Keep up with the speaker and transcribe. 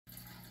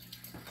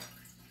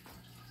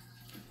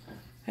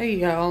Hey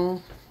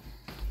y'all,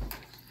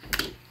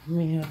 I'm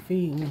in here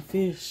feeding the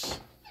fish.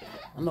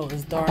 I know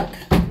it's dark.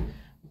 I'm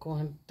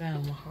going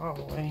down the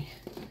hallway.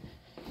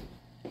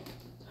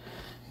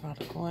 About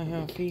to go in here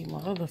and feed my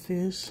other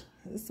fish.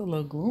 It's a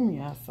little gloomy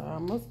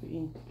outside. Must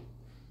be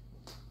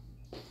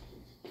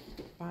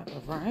about to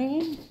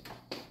rain.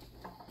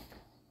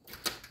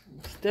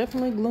 It's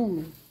definitely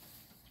gloomy.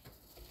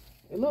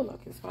 It looks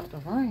like it's about to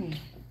rain.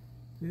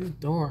 It's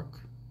dark.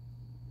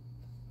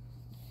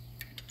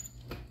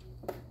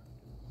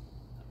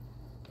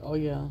 Oh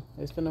yeah,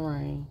 it's finna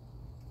rain.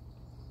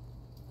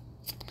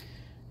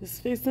 It's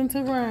fixing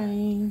to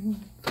rain,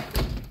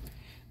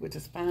 which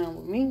is fine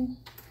with me.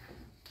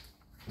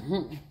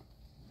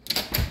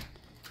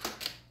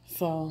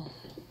 So,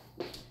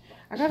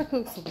 I gotta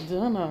cook some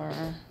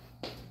dinner.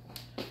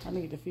 I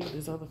need to feed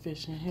this other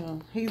fish in here.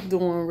 He's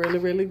doing really,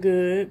 really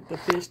good. The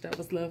fish that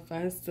was left by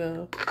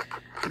himself.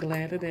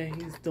 Glad of that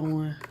he's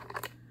doing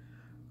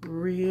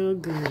real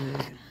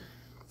good.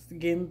 It's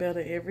getting better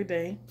every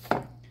day.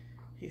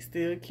 He's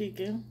still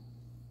kicking.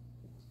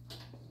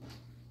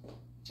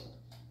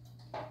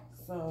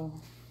 So,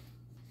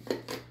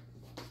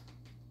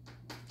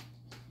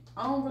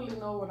 I don't really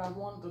know what I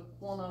want to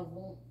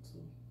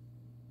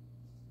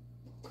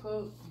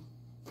cook.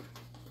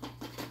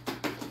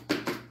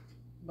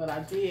 But I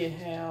did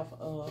have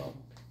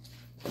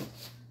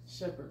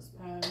shepherd's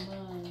pie in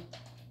mine.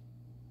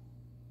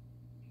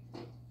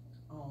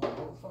 I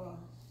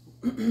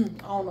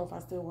don't know if I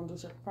still want to do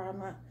shepherd's pie or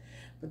not.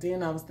 But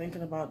then I was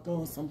thinking about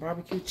doing some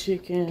barbecue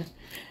chicken.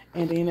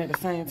 And then at the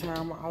same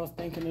time, I was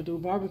thinking to do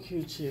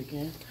barbecue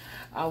chicken.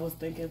 I was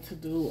thinking to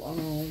do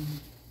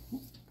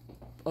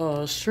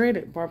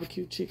shredded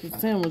barbecue chicken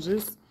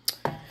sandwiches.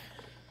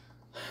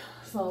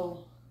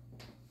 So,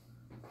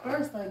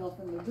 first thing I'm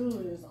gonna do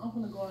is I'm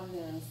gonna go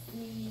ahead and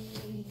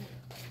see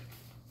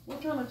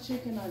what kind of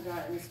chicken I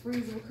got in this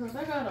freezer because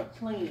I got a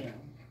plan.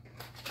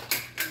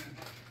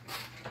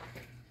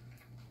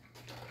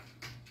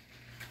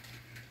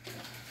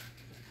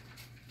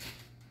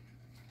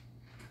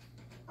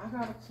 I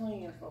got a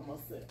plan for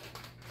myself.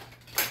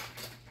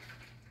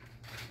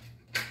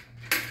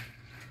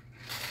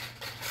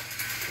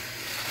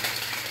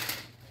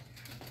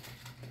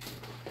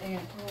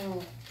 And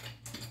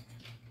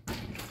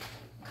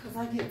cause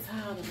I get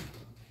tired of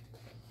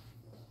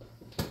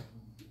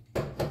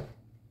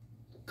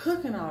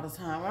cooking all the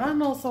time. I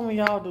know some of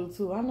y'all do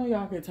too. I know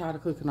y'all get tired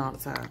of cooking all the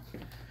time.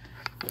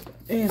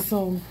 And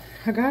so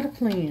I got a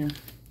plan.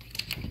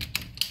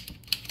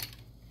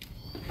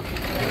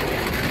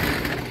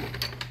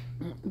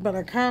 But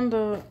I kind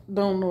of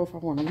don't know if I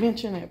want to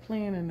mention that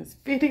plan in this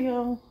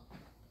video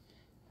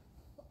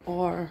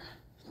or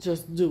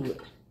just do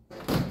it.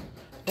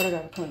 But I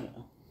got a plan.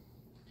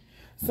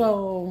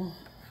 So,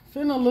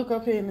 finna look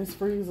up here in this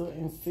freezer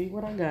and see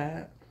what I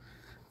got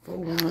for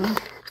one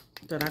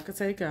that I could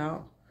take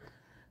out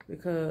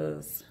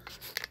because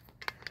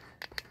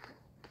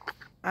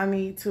I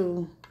need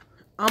to.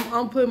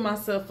 I'm putting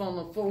myself on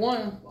the, for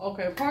one,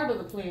 okay, part of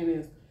the plan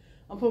is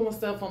I'm putting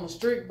myself on a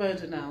strict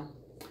budget now.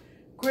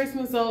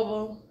 Christmas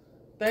over,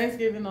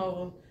 Thanksgiving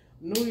over,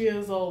 New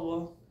Year's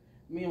over.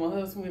 Me and my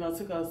husband, we done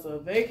took us a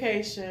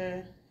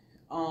vacation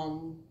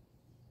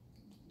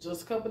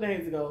just a couple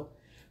days ago.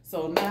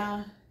 So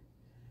now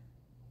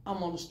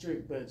I'm on a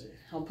strict budget.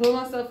 I'm putting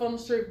myself on a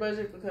strict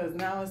budget because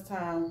now it's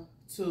time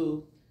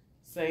to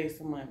save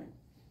some money.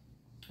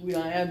 We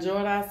done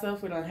enjoyed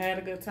ourselves. We done had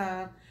a good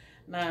time.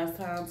 Now it's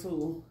time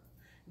to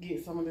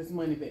get some of this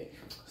money back.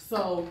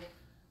 So,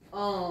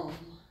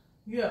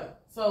 yeah.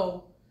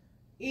 So,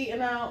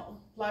 eating out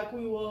like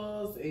we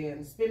was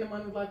and spending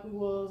money like we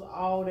was,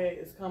 all that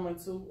is coming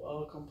to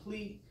a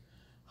complete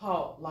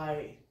halt.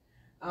 Like,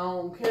 I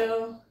don't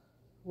care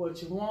what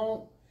you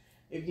want.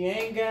 If you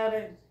ain't got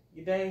it,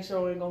 you dang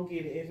sure ain't gonna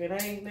get it. If it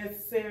ain't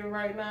necessary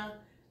right now,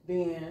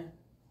 then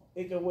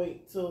it can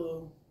wait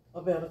till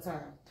a better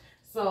time.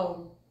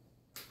 So,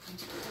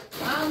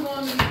 I'm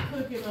going to be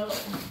cooking up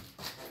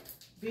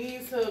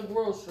these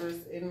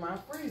groceries in my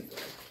freezer.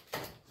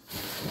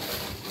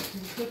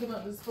 I'm cooking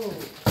up this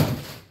food.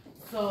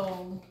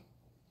 So,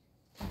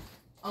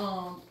 I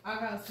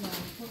got some,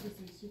 what is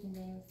this chicken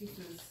breast? This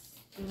is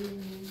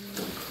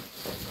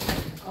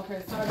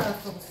okay, so I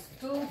got some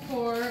stewed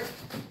pork.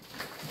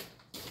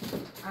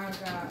 I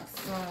got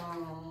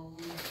some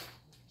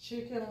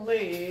chicken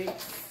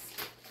legs.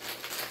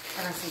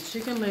 I got some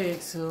chicken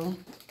legs too.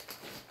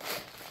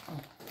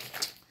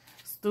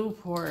 Stewed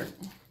pork.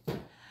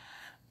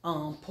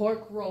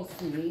 Pork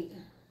roast meat.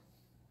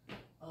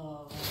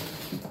 Let's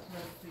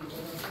see what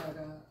else I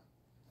got.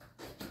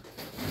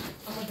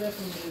 I'm gonna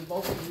definitely need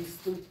both of these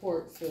stewed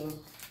pork so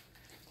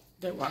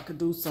that way I could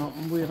do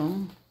something with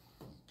them.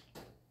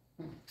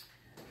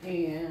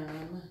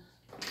 And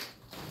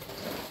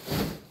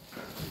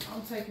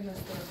I'm taking this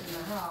stuff in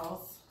the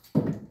house.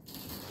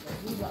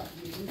 We about to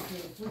get this in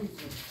the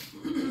freezer.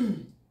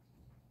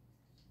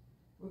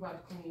 We about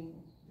to clean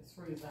this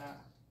freezer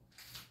out.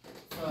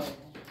 So,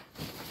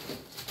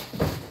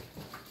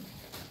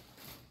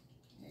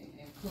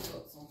 and cook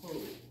up some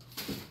food.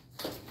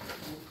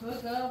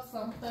 cook up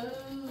some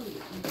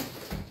food.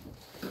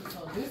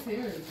 So this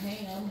here is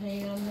ham.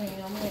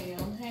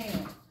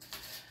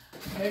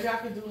 Maybe I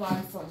could do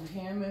like some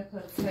ham and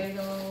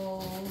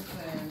potatoes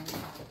and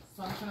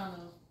some kind of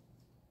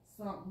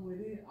something with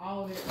it.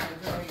 All that,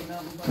 like, there ain't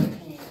nothing but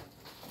ham.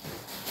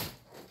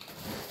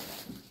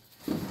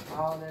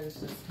 All that is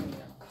just ham.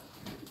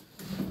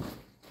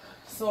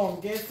 So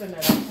I'm guessing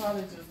that I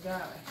probably just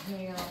got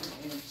ham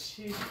and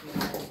chicken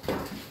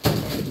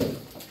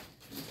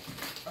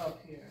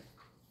up here.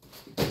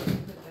 Put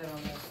that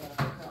on that side.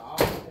 Because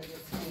all of that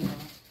is ham.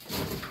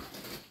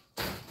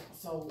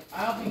 So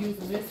I'll be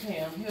using this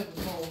ham here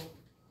before.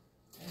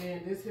 And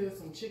then this here's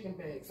some chicken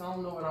backs. I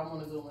don't know what I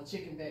want to do with my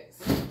chicken backs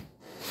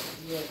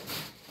yet.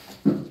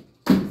 So I'm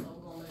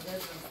going to let that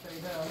just stay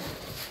down.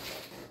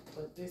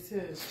 But this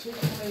here is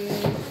chicken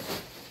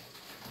legs.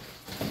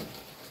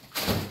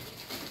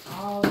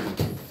 All this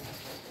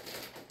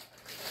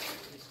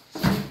is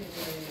chicken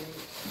legs.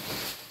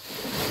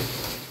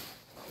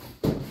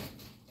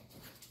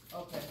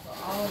 Okay, so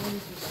all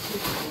these is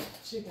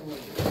chicken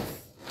legs.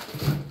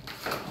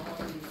 All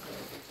these legs.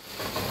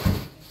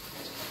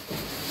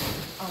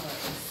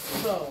 Alright,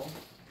 so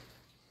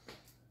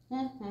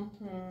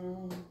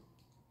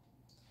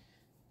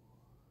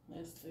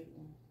let's see.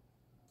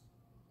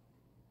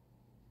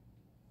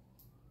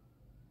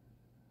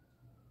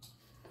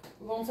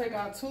 We're going to take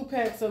out 2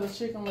 packs of the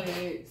chicken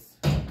legs.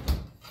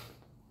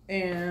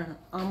 And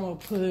I'm going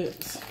to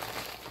put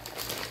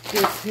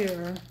this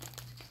here.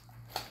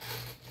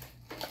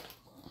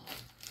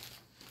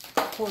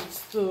 Pork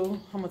stew.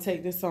 I'm going to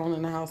take this on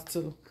in the house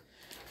too.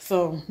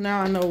 So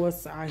now I know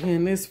what's out here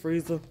in this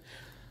freezer.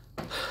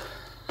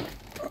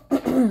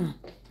 I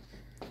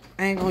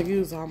ain't going to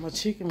use all my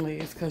chicken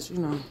legs because, you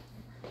know,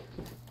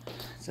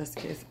 just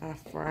in case I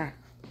fry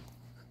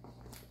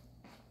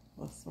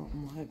or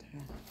something like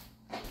that.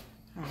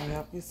 I'll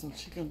have me some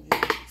chicken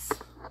legs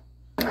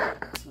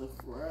to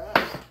fry.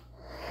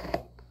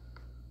 I'll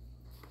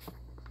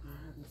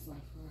have me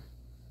some fry.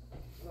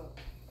 So,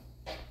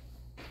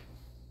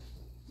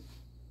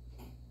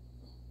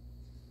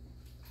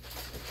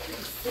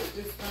 let's sit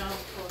this down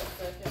for a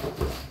second.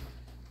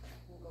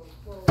 I'm going to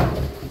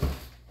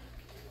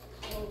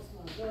close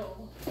my door.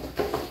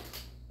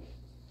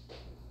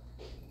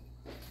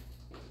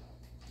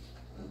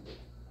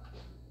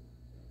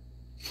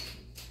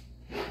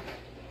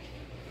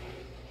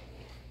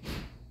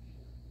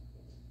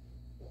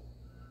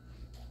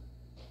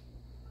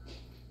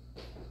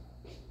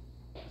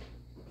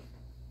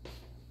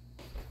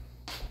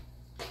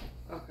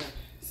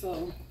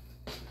 So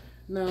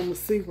now I'm gonna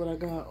see what I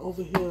got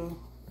over here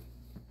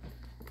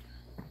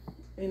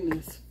in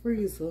this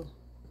freezer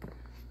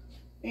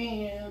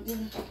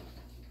and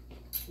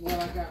what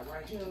I got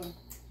right here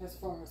as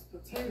far as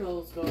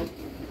potatoes go,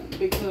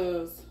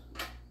 because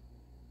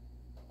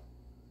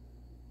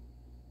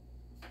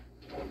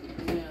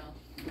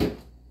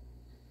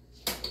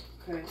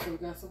okay, so we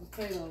got some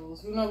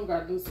potatoes. We know we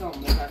gotta do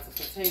something that got some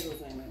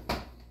potatoes in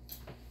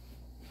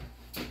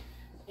it.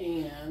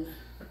 And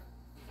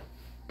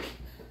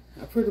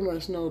I pretty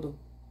much know the,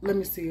 let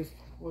me see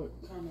what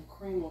kind of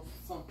cream or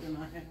something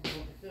I have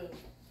over here.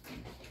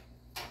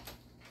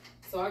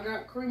 So I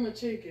got cream of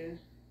chicken.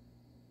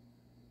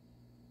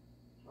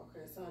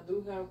 Okay, so I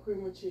do have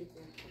cream of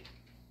chicken.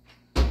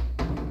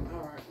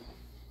 Alright.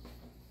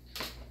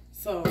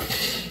 So,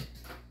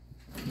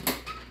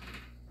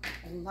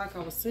 and like I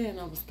was saying,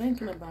 I was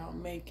thinking about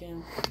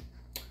making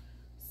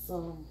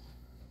some,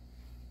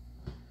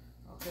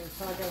 okay,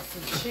 so I got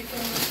some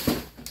chicken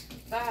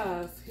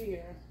thighs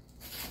here.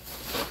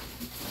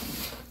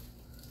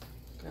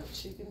 Got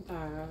chicken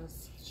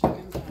thighs.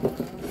 Chicken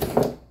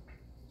thighs.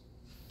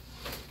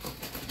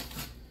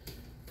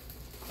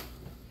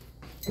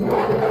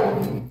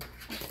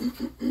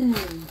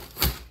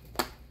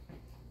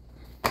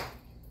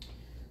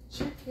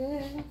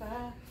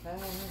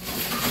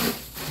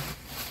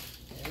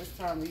 Yeah, it's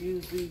time to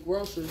use the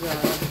grocery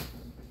jar.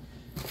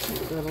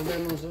 That'll let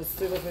them just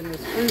sit up in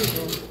this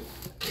freezer.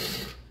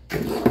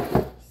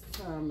 It's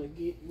time to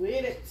get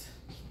with it.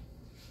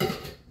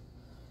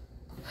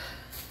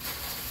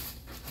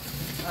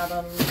 I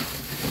done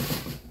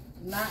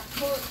not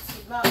cooked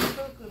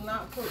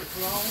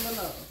long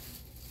enough.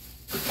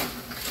 So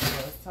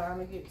it's time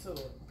to get to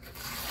it.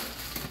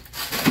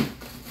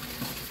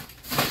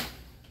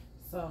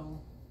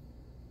 So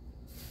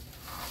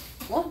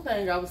one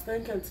thing I was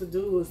thinking to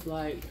do is,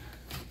 like,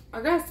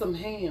 I got some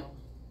ham.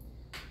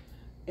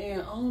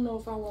 And I don't know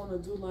if I want to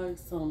do like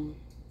some,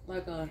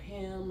 like a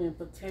ham and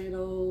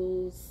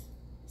potatoes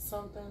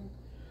something.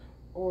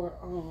 Or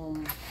I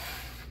don't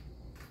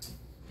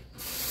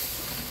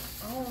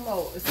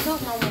know. It's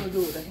something I want to do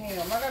with the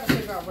ham. I got to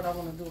figure out what I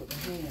want to do with the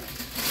ham.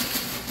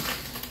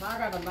 So I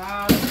got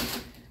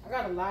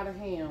a lot of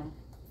ham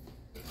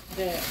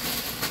that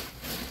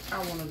I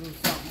want to do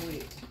something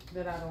with,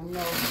 that I don't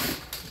know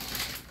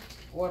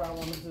what I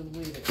want to do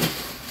with it.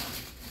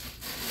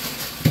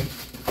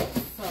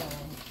 So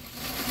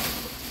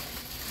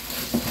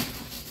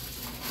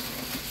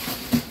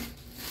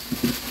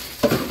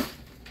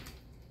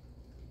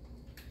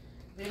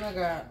I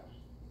got,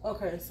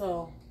 okay,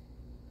 so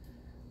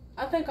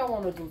I think I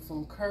want to do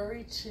some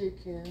curry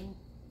chicken.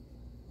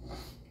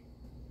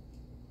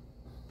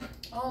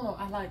 I don't know,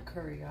 I like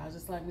curry, y'all. I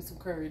just like me some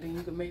curry. Then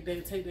you can make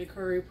that, take that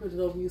curry, put it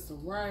over you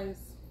some rice.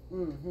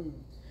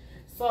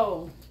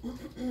 So,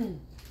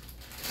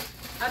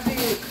 I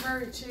did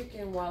curry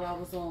chicken while I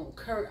was on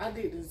curry. I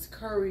did this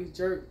curry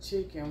jerk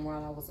chicken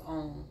while I was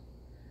on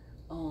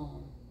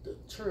the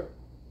trip.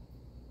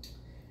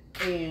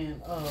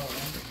 And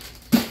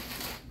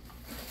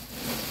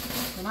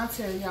when I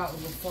tell y'all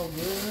it was so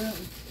good,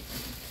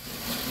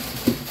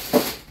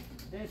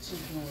 that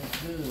chicken was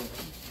good.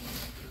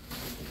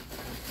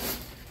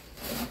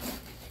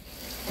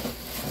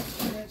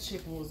 That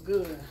chicken was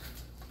good.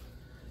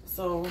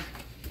 So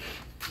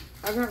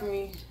I got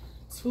me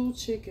 2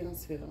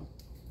 chickens here.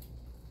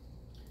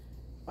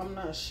 I'm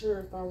not sure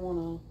if I want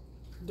to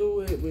do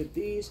it with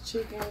these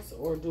chickens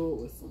or do it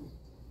with some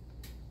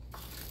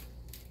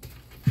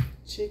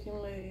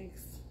chicken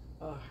legs,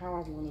 how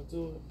I want to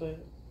do it, but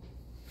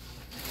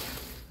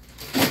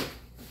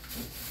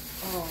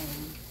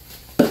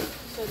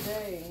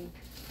today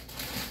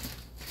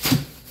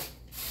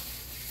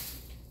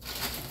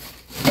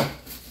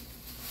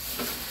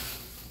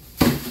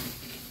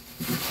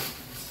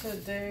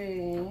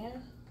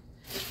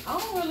I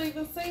don't really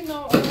even see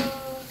no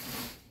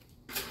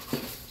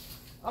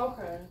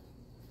okay,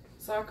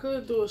 so I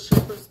could do a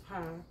shepherd's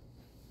pie.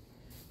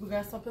 We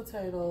got some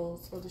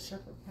potatoes for the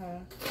shepherd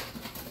pie.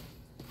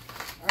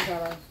 I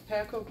got a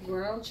pack of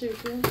ground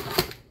chicken.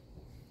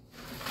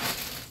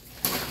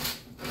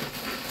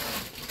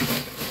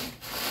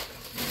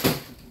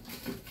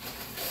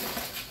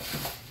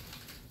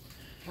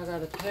 I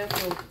got a pack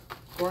of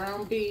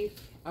ground beef.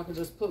 I could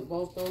just put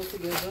both those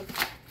together,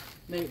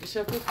 make the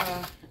shepherd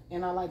pie,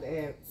 and I like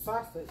to add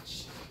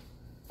sausage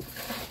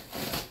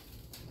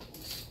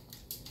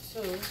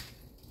to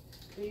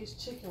these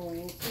chicken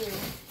wings too.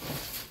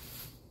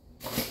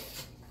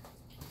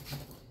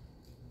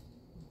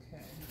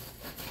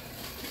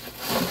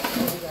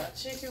 We got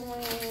chicken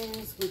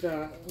wings, we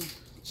got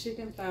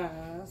chicken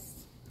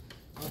thighs.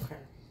 Okay.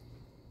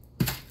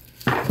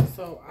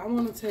 So I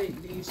want to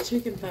take these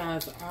chicken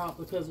thighs out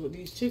because with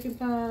these chicken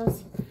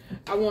thighs,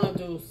 I want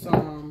to do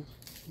some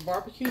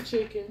barbecue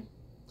chicken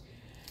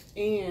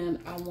and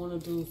I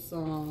want to do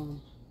some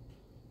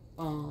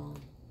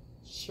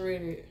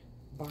shredded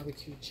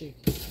barbecue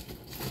chicken.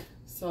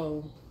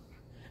 So,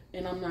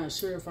 and I'm not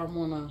sure if I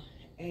want to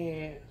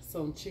add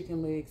some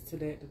chicken legs to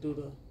that to do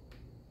the,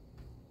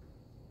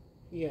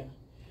 yeah,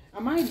 I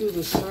might do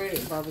the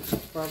shredded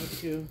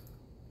barbecue.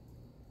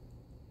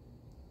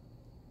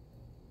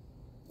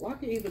 Well, I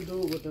can either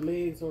do it with the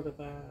legs or the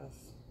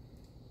thighs.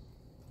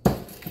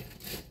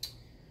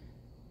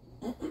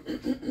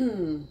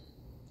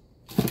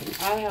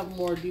 I have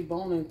more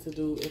deboning to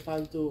do if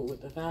I do it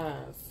with the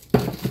thighs.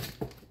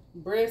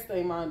 Breast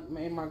ain't my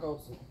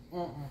go-to.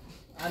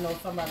 I know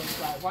somebody's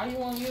like, why you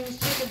want to use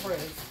chicken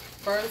breast?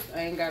 First,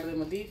 I ain't got it in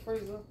my deep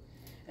freezer.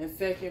 And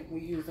second,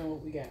 we using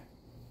what we got.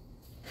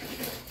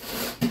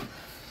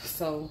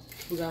 So,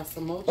 we got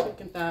some more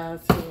chicken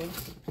thighs here.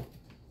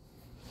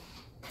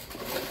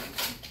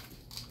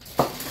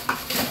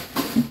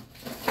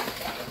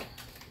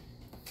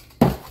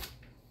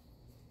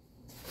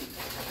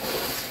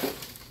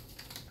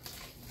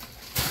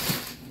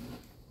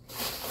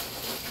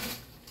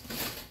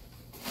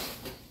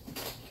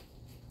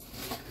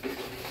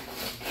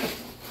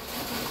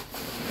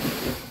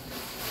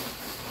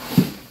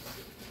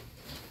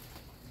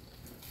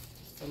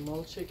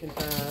 More chicken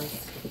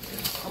thighs.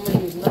 I'm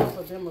gonna use enough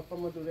of them if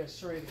I'm gonna do that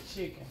shredded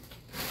chicken.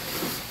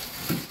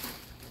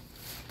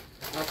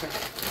 Okay,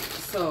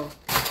 so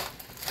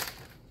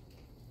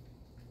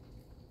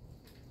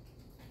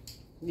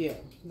yeah,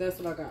 that's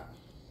what I got.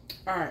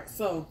 All right,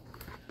 so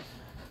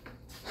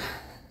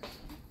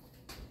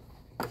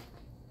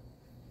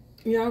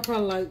y'all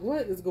probably like,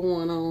 what is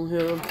going on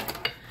here?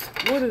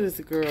 What is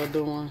this girl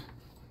doing?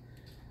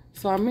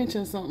 So I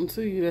mentioned something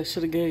to you that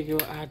should have gave you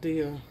an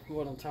idea of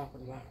what I'm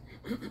talking about.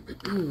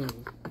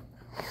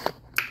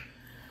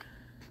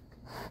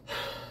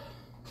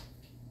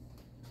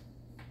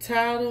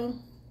 Tired of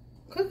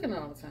cooking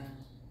all the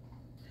time.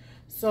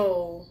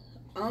 So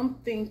I'm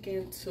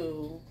thinking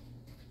to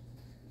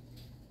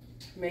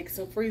make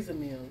some freezer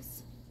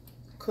meals.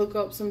 Cook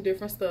up some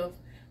different stuff,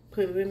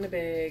 put it in the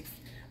bags.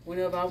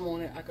 Whenever I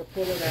want it, I can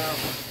pull it out.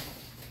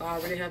 I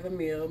already have a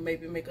meal,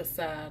 maybe make a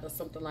side or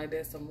something like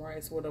that, some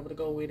rice, whatever to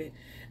go with it.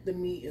 The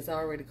meat is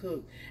already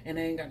cooked, and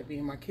I ain't got to be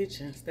in my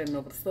kitchen, standing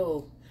over the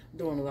stove,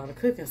 doing a lot of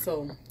cooking.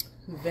 So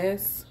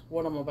that's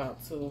what I'm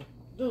about to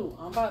do.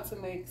 I'm about to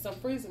make some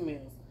freezer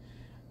meals.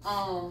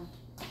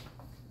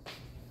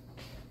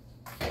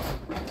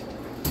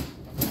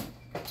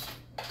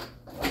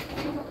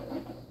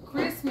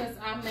 Christmas,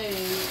 I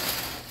made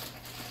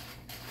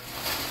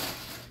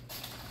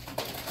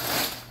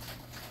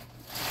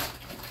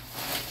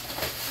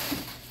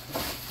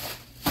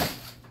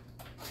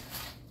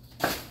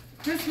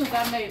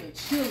I made a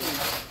chili.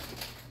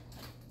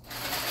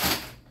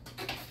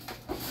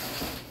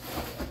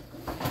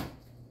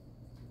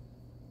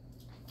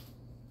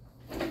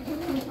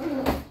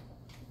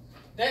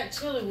 That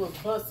chili was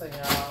busting,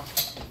 y'all.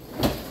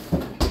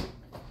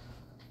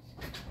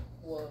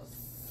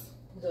 Was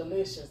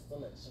delicious,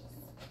 delicious.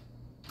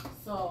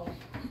 So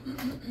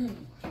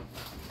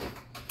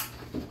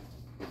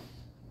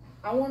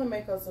I want to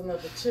make us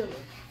another chili.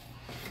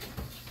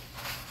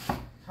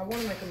 I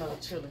want to make another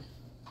chili.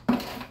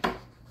 I've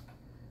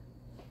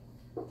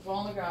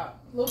only got,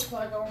 looks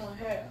like I only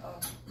had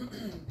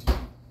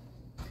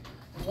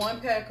 1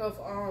 pack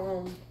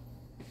of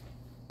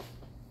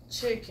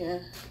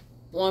chicken,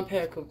 1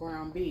 pack of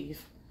ground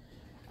beef.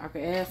 I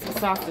can add some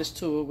sausage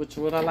to it, which is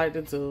what I like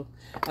to do.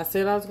 I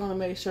said I was going to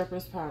make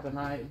shepherd's pie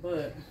tonight,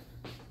 but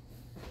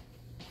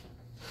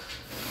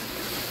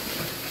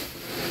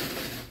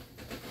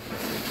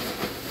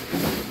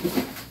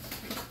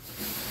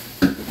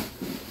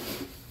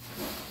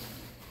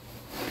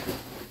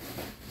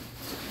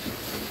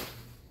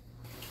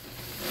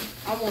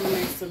I want to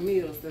make some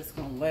meals that's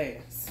going to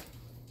last.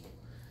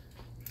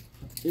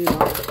 You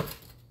know?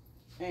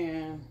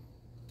 And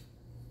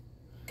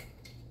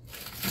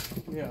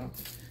yeah.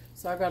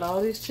 So I got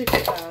all these chicken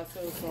thighs,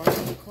 so I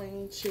need to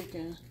clean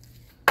chicken.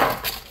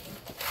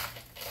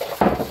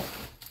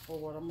 For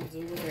what I'm gonna do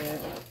with that.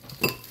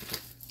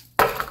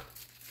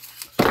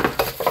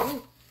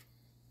 Ooh.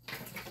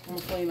 I'm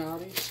gonna clean all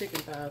these chicken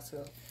thighs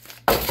here.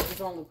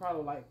 It's only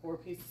probably like 4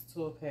 pieces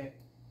to a pack.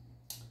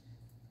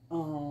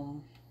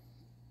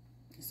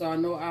 So I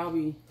know I'll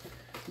be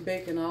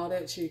baking all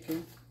that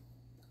chicken.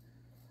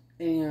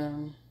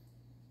 And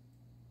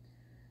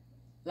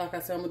like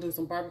I said, I'm gonna do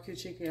some barbecue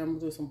chicken. I'm gonna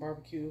do some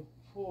barbecue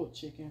pulled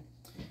chicken.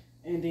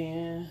 And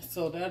then,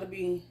 so that'll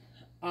be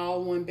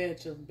all 1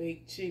 batch of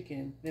baked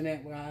chicken. Then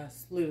that way I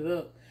split it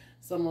up.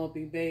 Some will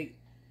be baked,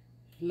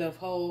 left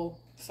whole.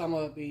 Some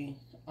will be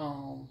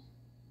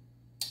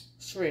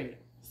shredded.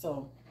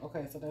 So,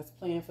 okay, so that's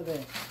plan for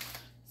that.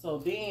 So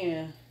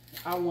then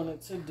I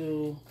wanted to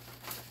do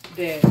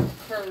that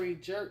curry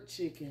jerk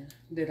chicken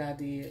that I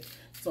did.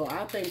 So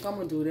I think I'm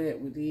gonna do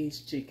that with these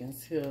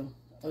chickens here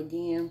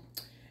again.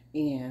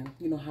 And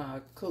you know how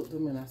I cooked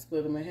them and I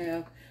split them in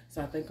half.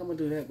 So I think I'm gonna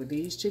do that with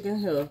these chicken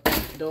here.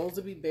 Those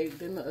will be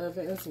baked in the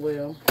oven as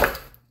well.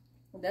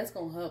 That's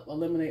gonna help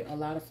eliminate a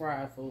lot of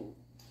fried food.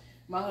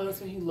 My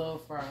husband, he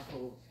loves fried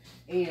food.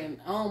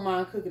 And I don't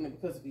mind cooking it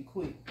because it'll be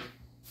quick.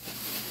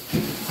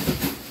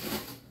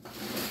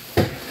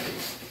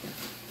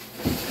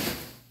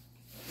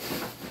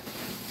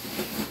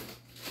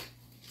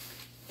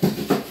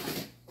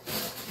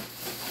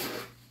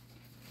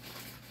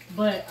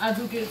 But I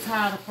do get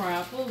tired of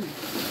fried food.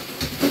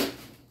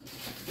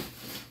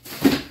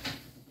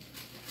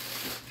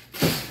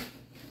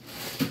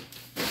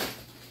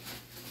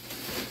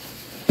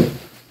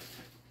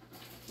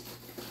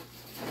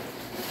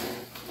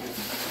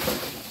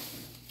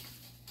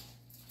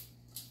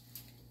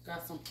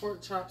 Got some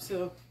pork chops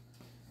here.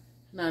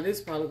 Now this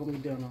is probably gonna be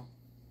dinner.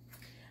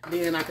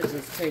 Then I can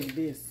just take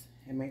this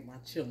and make my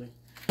chili.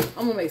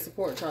 I'm gonna make some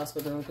pork chops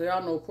for dinner because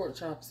y'all know pork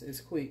chops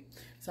is quick.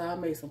 So I'll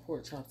make some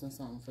pork chops and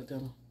something for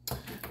dinner.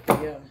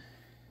 Yeah.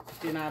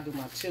 Then I'll do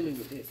my chili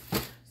with this.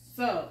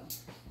 So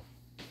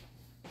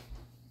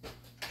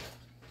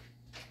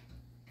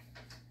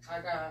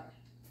I got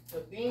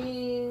the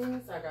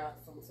beans, I got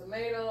some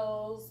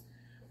tomatoes.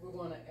 We're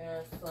gonna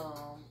add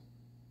some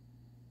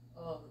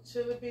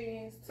chili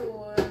beans to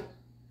it.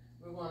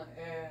 We're gonna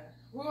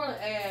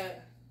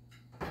add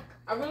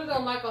I really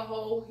don't like a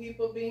whole heap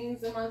of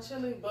beans in my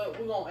chili, but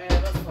we're going to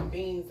add up some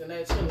beans in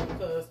that chili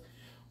because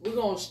we're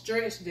going to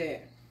stretch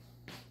that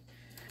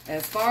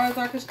as far as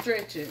I can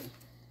stretch it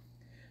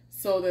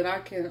so that I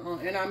can,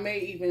 and I may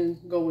even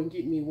go and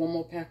get me 1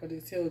 more pack of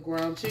this here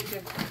ground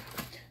chicken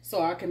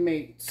so I can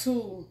make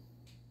 2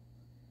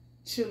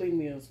 chili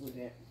meals with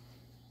that.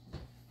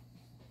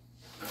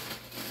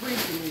 3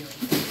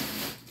 meals.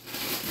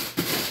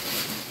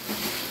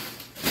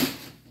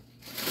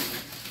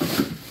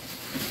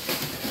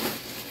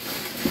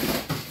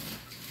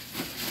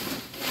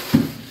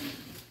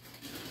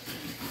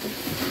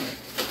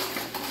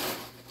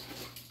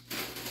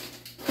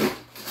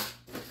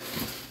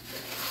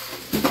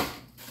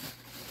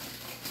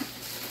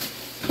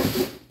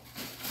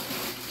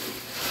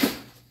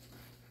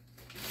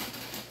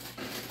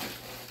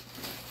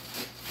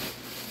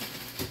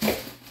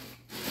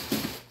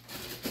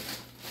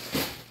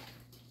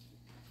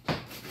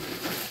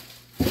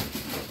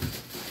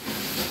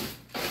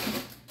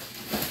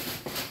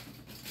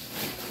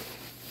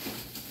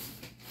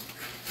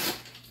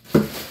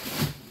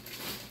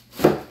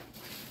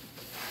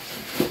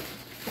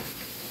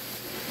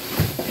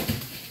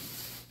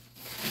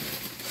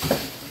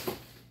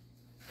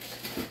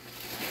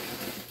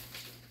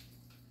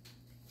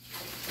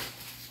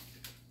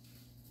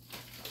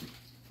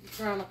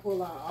 Trying to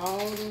pull out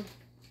all the,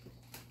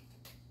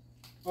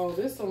 oh,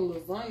 this some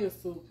lasagna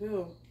soup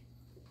here.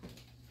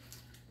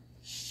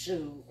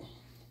 Shoot.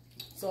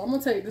 So I'm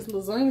gonna take this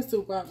lasagna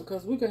soup out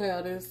because we can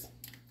have this.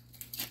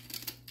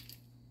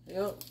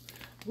 Yep.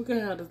 We can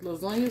have this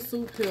lasagna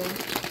soup here.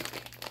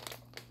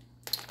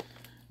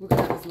 We can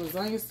have this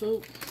lasagna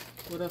soup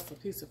with us a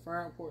piece of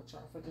fried pork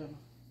chop for dinner.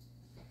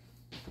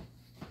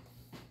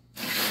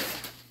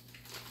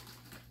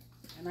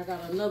 And I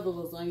got another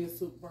lasagna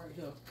soup right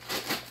here.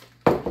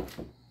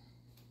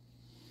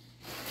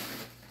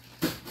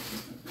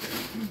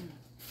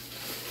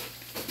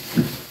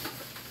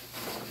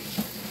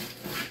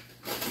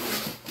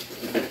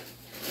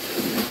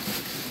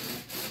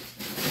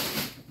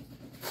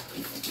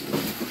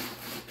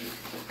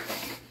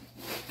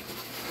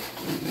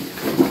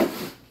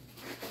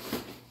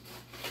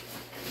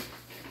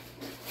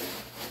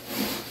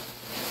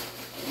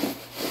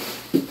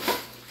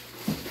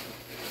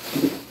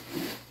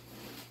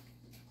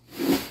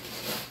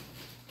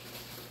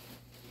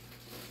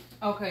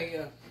 Okay,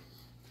 yeah.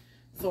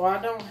 So I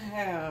don't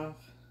have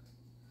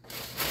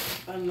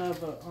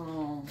another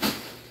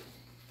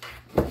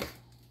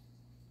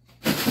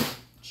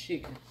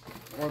chicken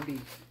or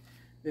beef.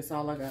 That's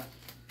all I got.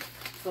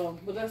 So,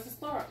 but that's the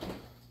start.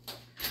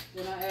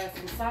 Then I add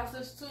some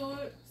sausage to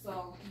it.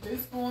 So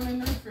this going in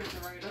the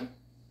refrigerator.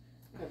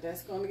 But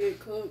that's gonna get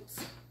cooked.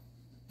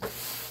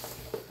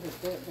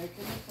 Put that back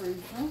in the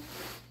freezer.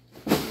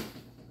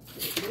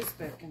 Put this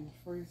back in the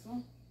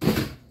freezer.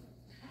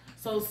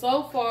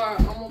 So far,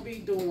 I'm going to be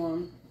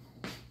doing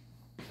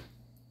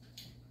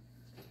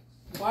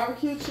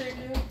barbecue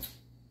chicken,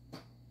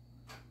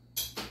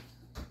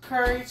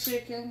 curry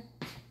chicken,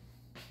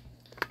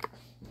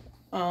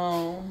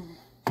 I'm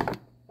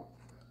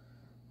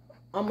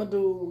going to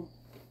do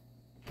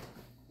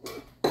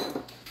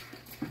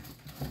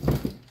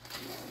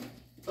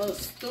a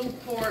stew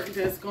pork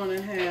that's going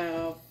to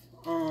have,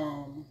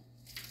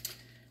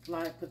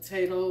 like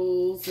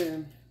potatoes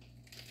and,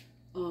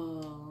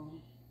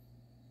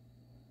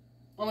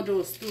 I'm going to do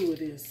a stew with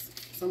this.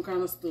 Some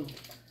kind of stew.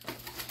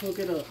 Hook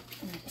it up.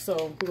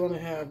 So, we're going to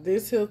have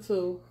this here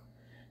too.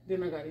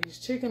 Then I got these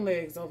chicken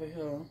legs over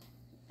here.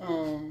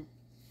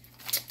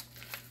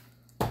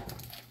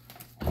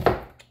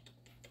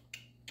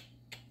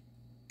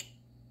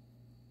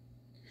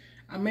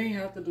 I may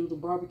have to do the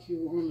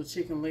barbecue on the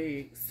chicken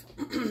legs.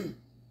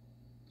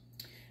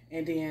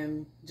 And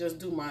then just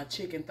do my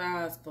chicken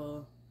thighs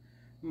for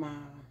my...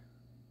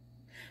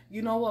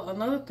 You know what?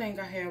 Another thing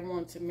I had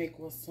wanted to make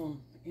was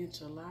some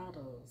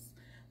enchiladas.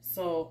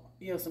 So,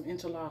 yeah, some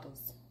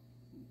enchiladas.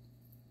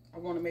 I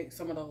want to make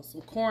some of those.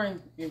 Some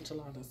corn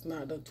enchiladas.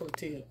 Not the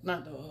tortilla.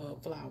 Not the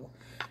flour.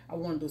 I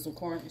want to do some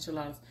corn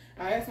enchiladas.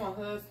 I asked my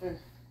husband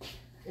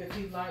if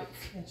he likes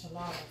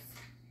enchiladas.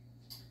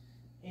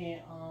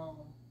 And,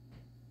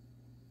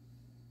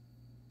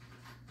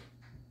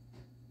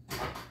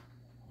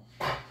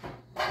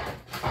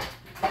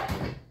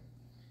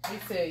 he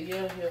said,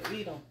 yeah, he'll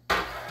eat them.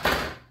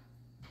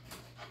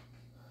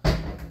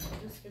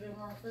 Just get in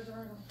my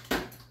refrigerator.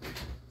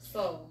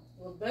 So,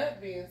 with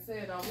that being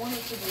said, I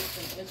wanted to do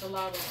some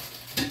enchiladas.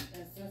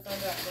 And since I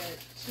got that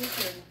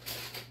chicken,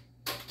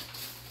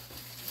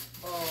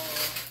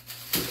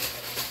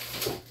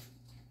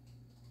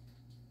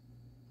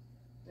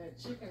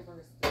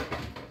 breast.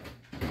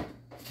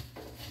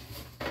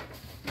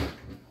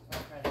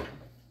 Okay.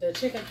 The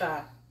chicken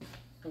thigh.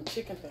 Some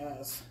chicken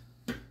thighs.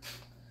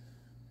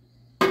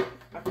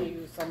 I can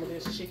use some of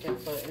this chicken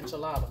for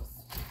enchiladas.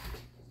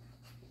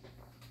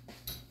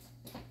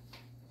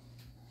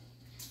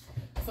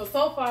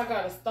 So far I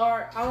got to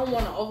start. I don't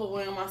want to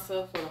overwhelm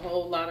myself with a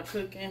whole lot of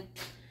cooking.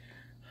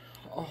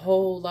 A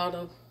whole lot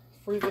of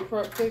freezer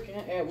prep cooking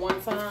at one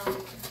time.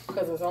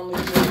 Because it's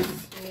only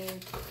just me.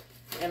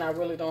 And I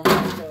really don't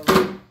have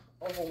to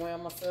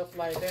overwhelm myself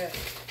like that.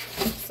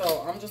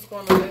 So I'm just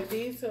going to let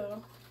these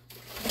here.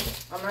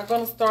 I'm not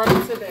going to start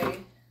it today.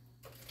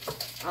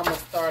 I'm going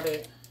to start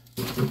it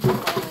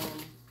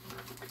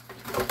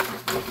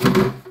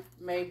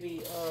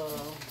maybe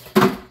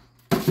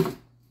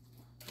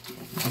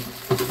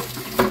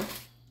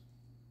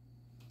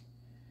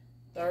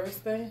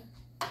Thursday.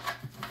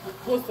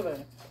 What's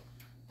today?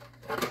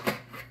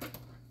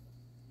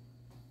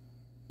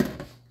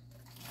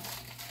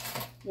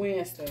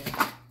 Wednesday.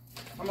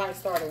 I might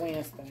start it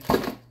Wednesday.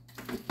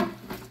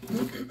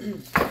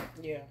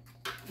 Yeah.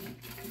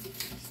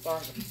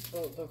 Start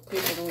the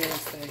cooking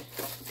Wednesday.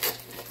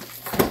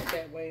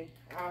 That way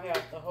I'll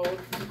have the whole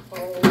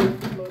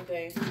little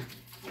day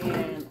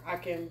and I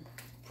can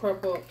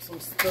prep up some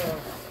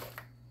stuff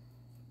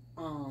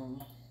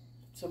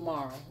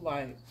tomorrow,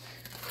 like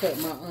cut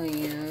my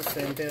onions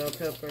and bell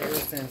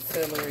peppers and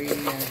celery,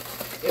 and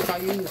if I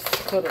use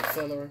cut up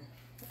celery,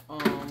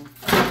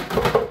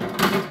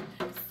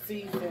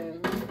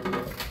 season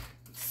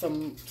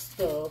some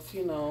stuff,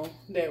 you know,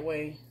 that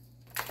way,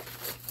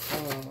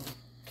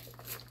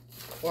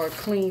 or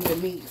clean the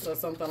meats or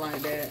something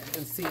like that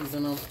and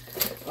season them,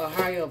 or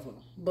however.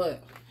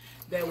 But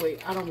that way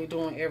I don't be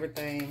doing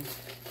everything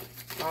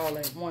all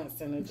at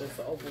once and it just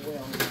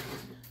overwhelming.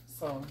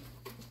 So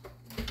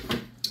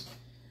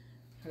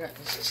I got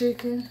this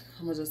chicken.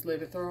 I'm gonna just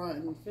let it throw it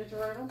in the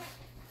refrigerator.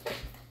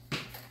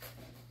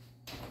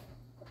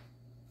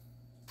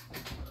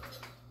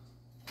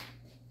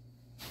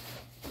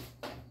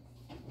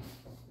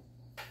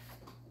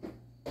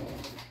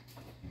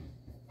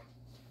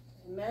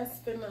 And that's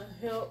gonna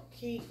help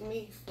keep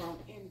me from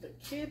in the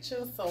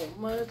kitchen so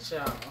much,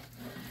 y'all.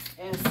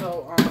 And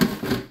so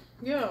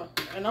yeah,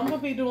 and I'm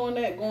gonna be doing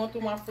that, going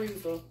through my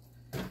freezer.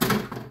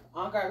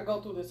 I gotta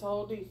go through this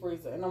whole deep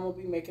freezer, and I'm gonna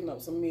be making up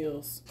some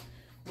meals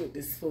with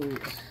this food.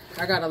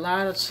 I got a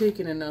lot of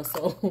chicken in there,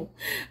 so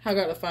I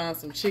gotta find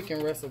some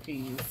chicken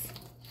recipes.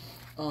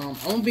 I'm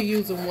gonna be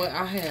using what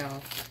I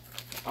have,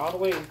 all the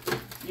way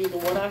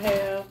using what I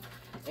have,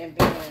 and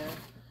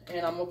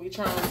I'm gonna be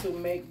trying to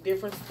make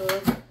different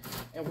stuff,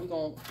 and we're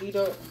gonna eat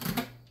up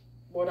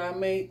what I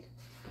make,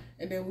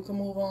 and then we can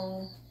move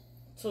on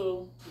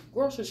to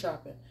grocery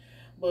shopping.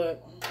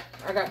 But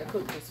I got to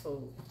cook this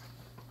food.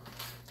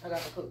 And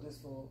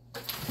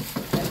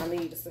I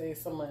need to save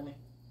some money.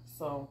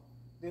 So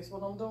this is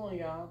what I'm doing,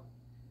 y'all.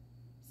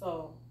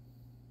 So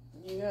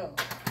yeah.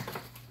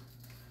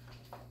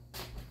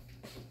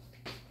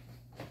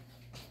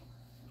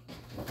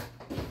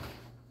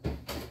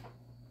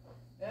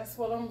 That's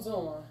what I'm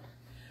doing.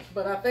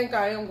 But I think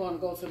I am going to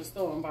go to the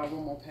store and buy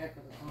one more pack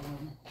of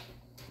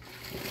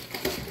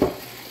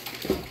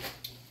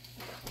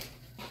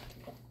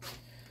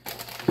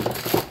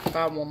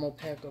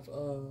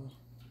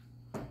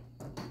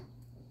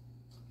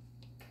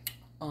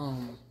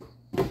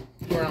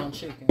ground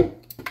chicken.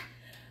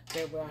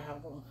 That way I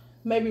have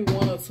maybe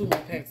 1 or 2 more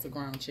packs of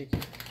ground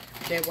chicken.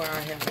 That way I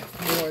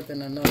have more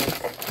than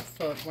enough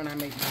for when I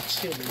make my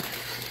chili.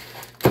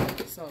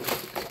 So,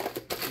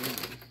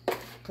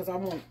 because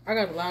I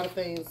got a lot of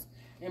things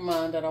in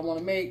mind that I want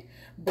to make,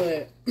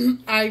 but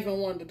I even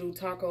wanted to do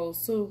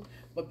tacos too.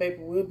 But baby,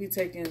 we'll be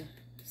taking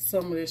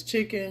some of this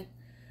chicken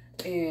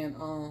and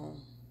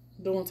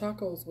doing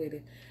tacos with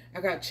it. I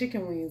got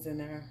chicken wings in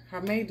there. I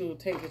may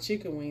take the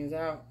chicken wings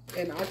out,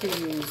 and I can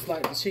use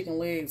like the chicken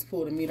legs,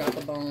 pull the meat off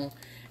the bone,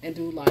 and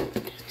do like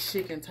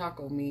chicken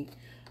taco meat.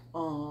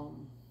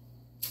 And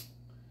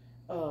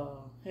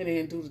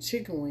then do the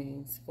chicken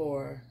wings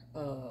for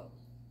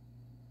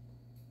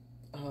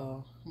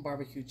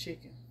barbecue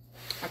chicken.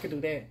 I could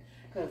do that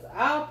because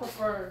I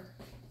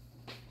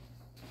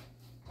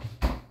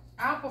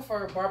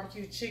prefer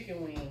barbecue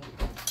chicken wings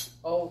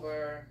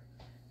over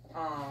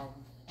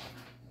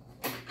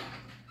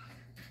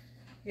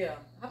yeah,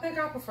 I think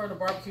I prefer the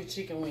barbecue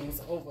chicken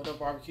wings over the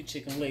barbecue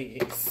chicken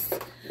legs.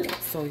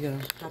 So yeah,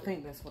 I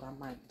think that's what I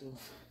might do.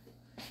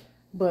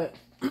 But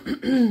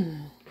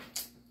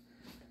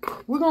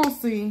we're gonna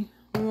see.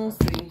 We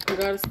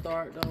gotta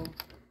start though.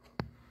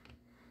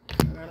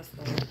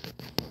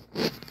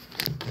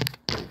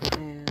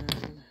 And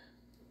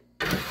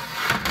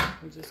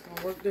we're just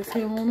gonna work this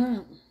here on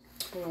out.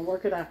 We're gonna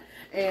work it out.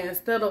 And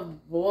instead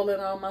of boiling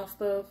all my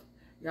stuff,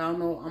 y'all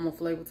know I'm a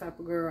flavor type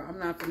of girl. I'm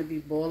not gonna be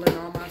boiling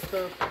all my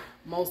stuff.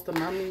 Most of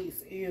my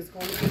meats is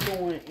gonna be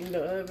going in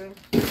the oven.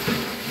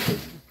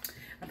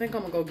 I think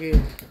I'm gonna go get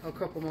a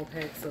couple more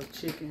packs of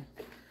chicken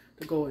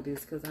to go with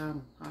this, because I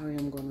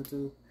am gonna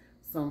do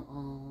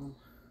some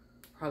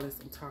probably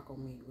some taco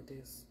meat with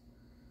this.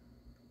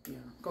 Yeah,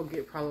 go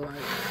get probably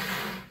like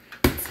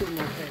 2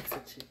 more packs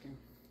of chicken.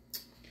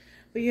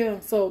 But yeah,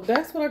 so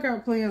that's what I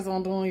got plans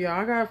on doing, y'all.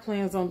 I got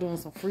plans on doing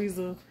some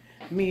freezer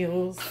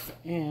meals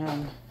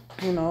and,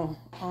 you know,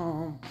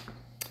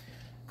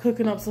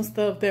 cooking up some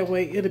stuff. That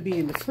way it'll be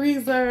in the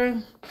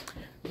freezer,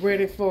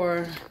 ready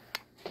for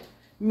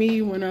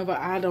me whenever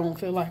I don't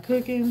feel like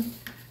cooking.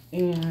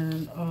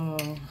 And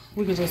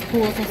we can just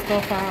pull some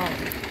stuff out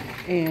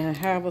and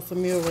have us a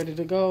meal ready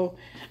to go.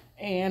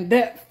 And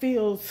that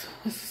feels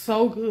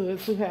so good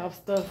to have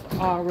stuff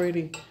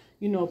already,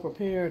 you know,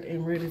 prepared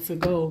and ready to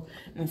go,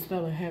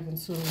 instead of having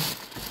to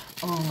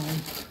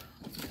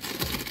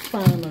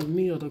find a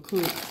meal to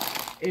cook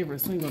every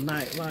single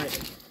night. Like,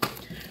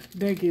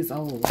 that gets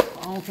old.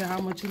 I don't care how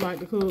much you like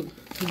to cook,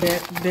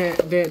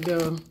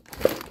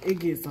 it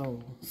gets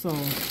old. So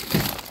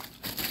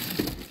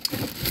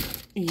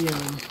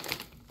yeah,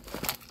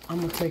 I'm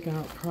gonna take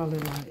out probably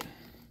like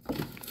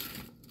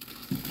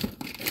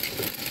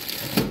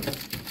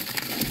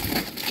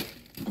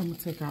I'm gonna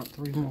take out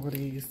 3 more of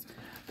these.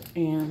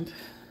 And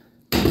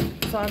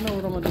so I know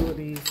what I'm gonna do with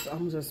these. I'm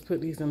gonna just put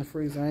these in the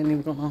freezer. I ain't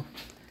even gonna,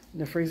 in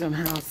the freezer in the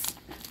house,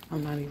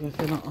 I'm not even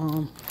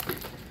gonna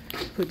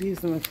put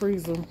these in the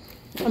freezer.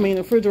 I mean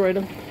the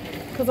refrigerator.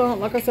 Cause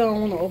like I said, I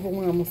don't wanna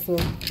overwhelm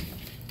myself.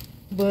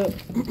 But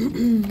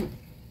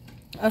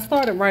I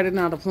started writing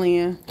out a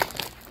plan,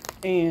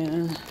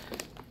 and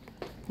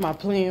my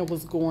plan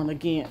was going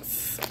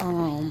against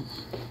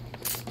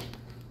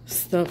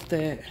stuff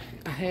that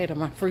I had in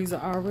my freezer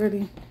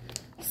already.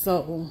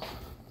 So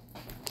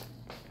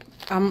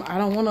I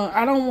don't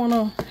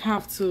wanna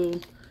have to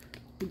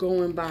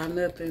go and buy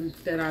nothing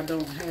that I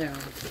don't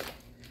have,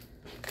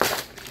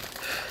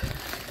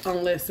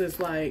 unless it's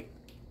like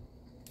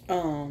I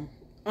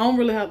don't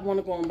really want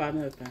to go and buy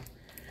nothing,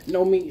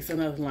 no meats or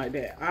nothing like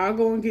that. I'll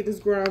go and get this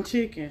ground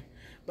chicken,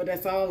 but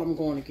that's all I'm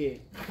going to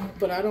get.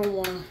 But I don't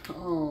want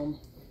I'm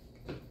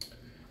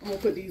gonna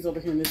put these over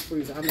here in this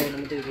freezer. I know what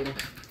I'm gonna do with them.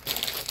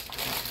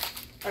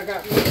 I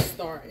got me to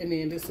start, and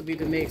then this will be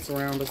the next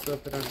round of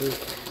stuff that I do.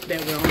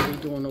 That way I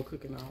won't be doing no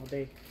cooking all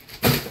day.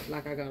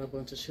 Like I got a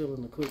bunch of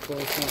children to cook for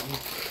or something,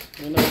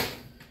 you know.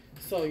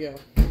 So yeah.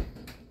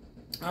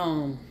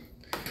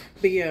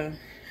 But yeah,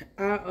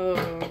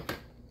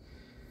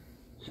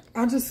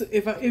 I just,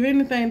 if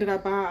anything that I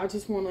buy, I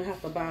just want to have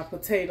to buy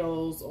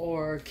potatoes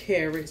or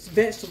carrots,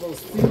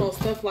 vegetables, you know,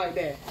 stuff like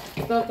that.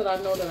 Stuff that I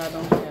know that I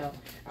don't have.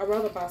 I'd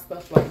rather buy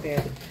stuff like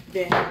that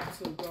than have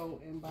to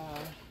go and buy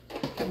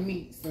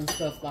meats and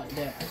stuff like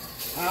that.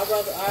 I'll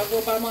go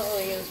buy my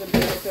onions and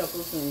bell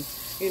peppers and,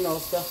 you know,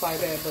 stuff like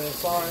that. But as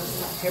far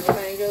as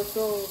everything else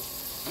goes,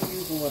 I'm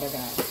using what I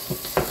got.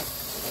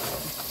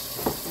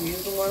 I'm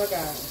using what I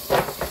got.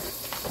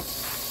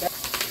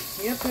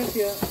 Yep.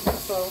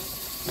 So,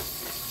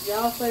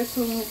 y'all stay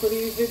tuned for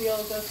these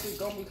videos that's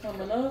gonna be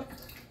coming up.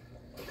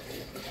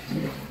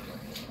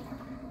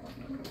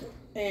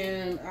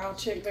 And I'll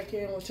check back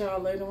in with y'all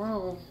later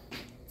on.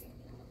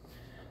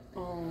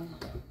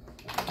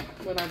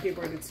 When I get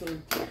ready to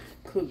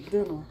cook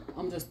dinner.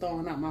 I'm just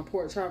throwing out my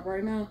pork chop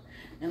right now.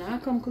 And I'll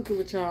come cook it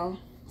with y'all.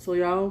 So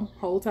y'all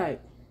hold tight.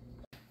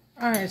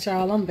 Alright,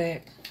 y'all, I'm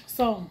back.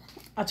 So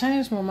I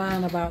changed my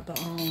mind about the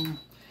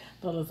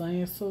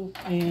lasagna soup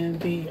and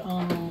the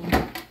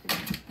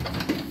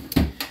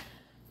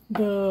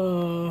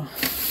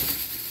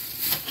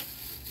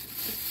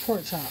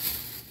pork chop.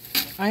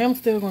 I am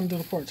still going to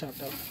do the pork chop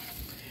though.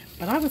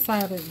 But I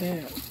decided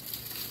that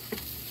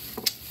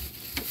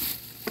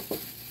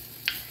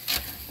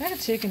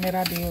chicken that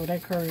I did with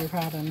that curry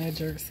powder and that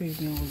jerk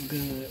seasoning was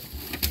good.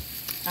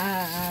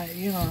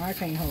 You know, I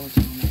can't hold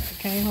you on that. I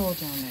can't hold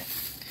you on that.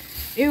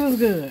 It was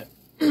good.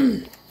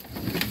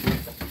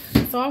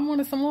 So I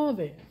wanted some more of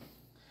it.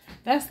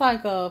 That's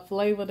like a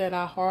flavor that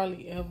I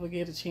hardly ever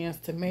get a chance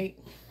to make.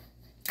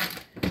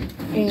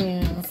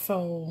 And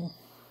so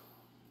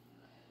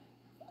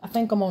I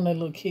think I'm on that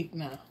little kick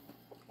now.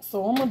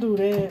 So I'm going to do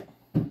that.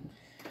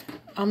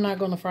 I'm not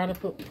going to fry the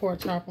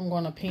pork chop. I'm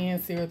going to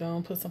pan sear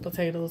them, put some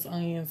potatoes,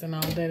 onions, and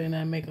all that in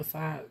there and make a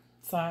side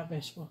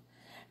vegetable.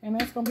 And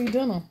that's going to be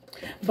dinner.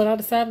 But I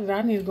decided that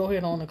I need to go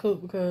ahead on and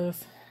cook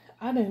because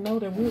I didn't know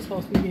that we were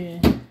supposed to be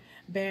getting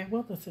bad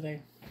weather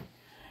today.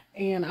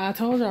 And I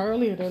told y'all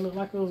earlier that it looked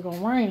like it was going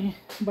to rain.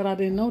 But I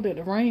didn't know that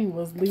the rain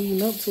was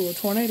leading up to a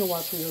tornado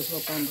watch we was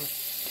up under.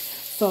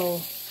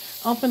 So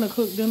I'm finna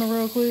cook dinner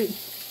real quick.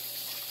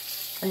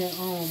 And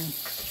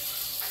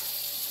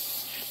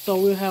so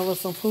we'll have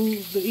us some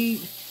food to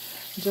eat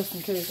just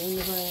in case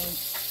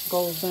anything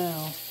goes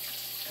down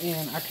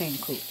and I can't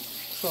cook.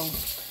 So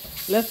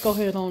let's go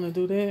ahead on and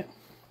do that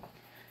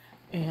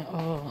and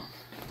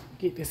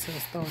get this here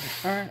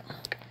started.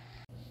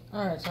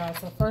 Alright y'all,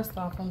 so first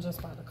off I'm just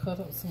about to cut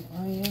up some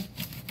onion.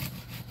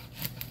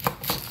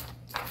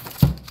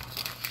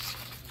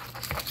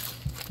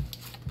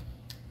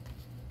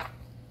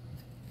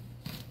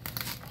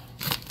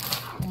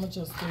 I'm gonna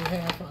just do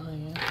half an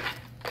onion.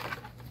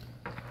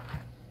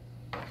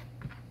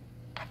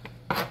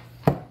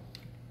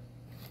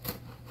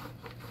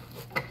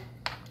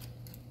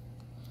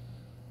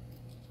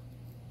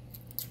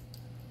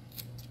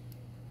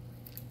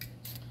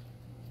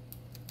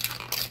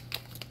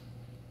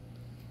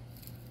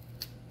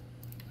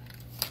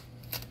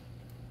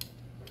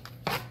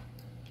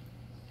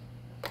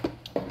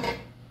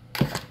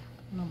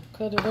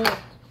 Cut it up,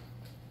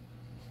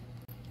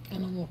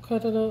 and I'm gonna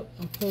cut it up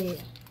and put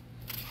it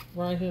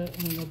right here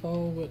in the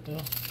bowl with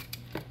the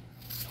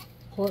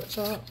pork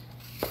chop.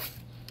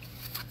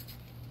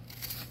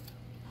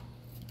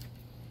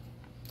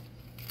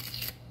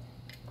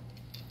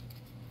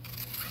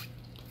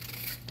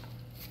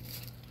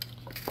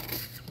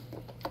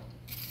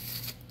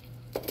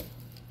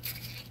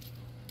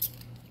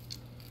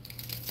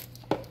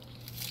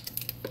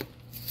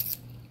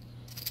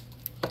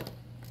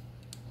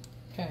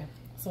 Okay.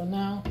 So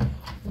now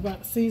we're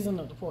about to season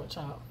up the pork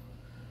chop.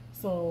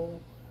 So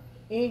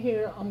in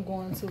here I'm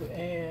going to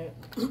add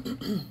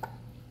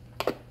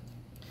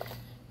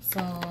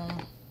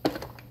some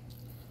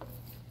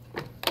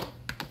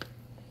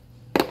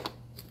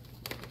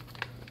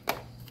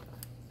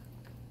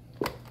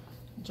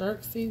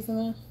jerk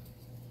seasoning.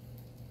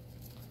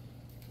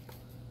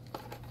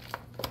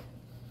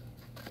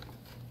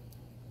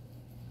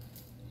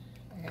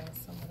 Add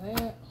some of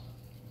that.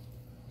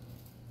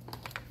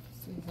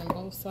 Season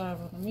both sides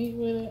of the meat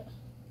with it.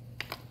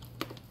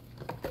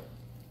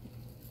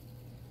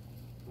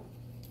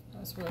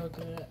 That's real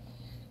good.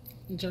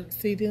 Jerk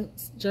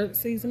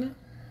seasoning.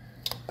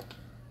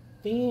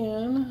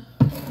 Then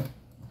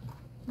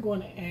I'm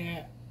going to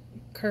add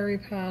curry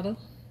powder.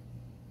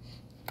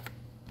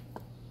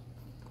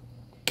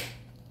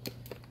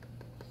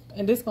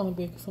 And this is going to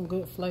be some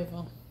good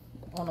flavor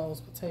on those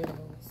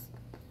potatoes.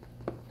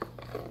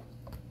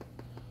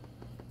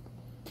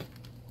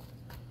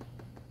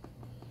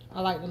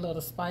 I like the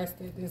little spice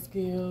that this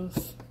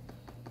gives.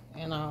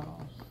 And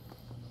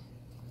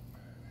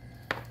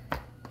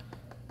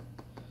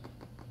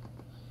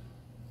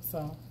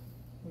so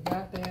we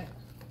got that.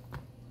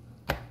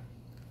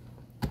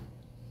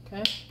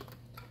 Okay.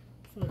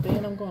 So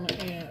then I'm going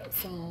to add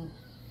some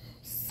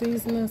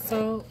seasoning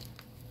salt.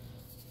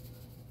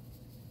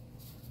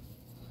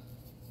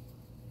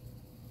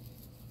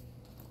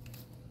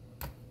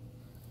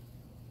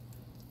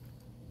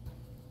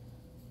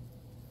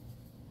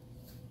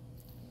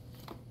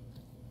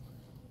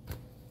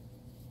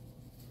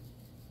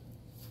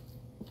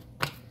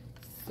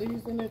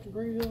 Season it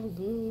real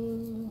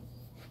good.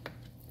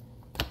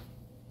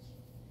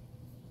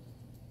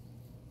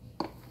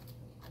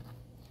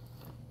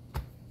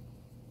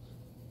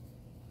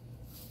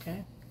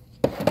 Okay.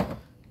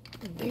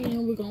 And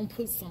then we're gonna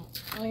put some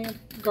onion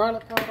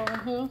garlic powder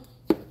on here.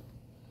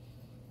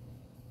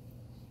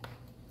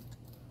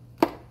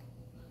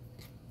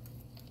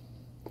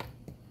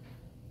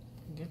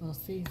 Get them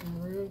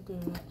seasoned real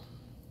good.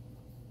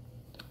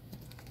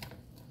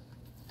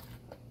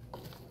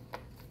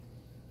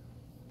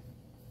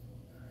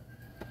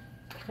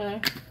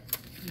 Okay.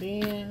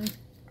 Then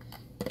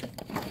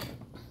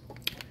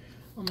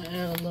I'm gonna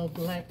add a little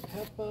black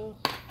pepper.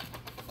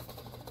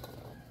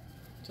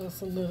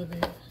 Just a little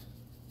bit.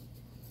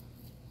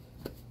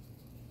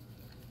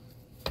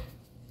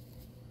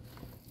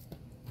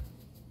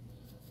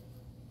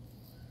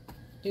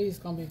 These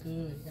gonna be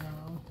good,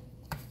 y'all.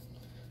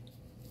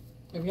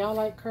 If y'all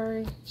like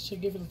curry, you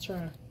should give it a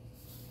try.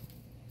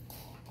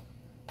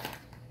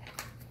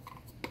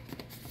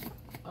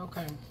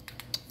 Okay,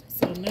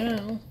 so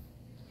now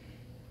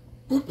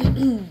I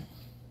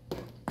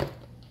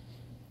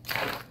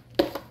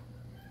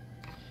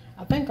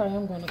think I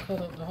am going to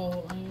cut up the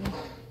whole onion.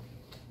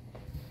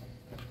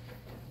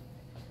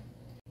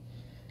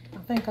 I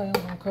think I am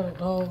going to cut up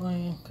the whole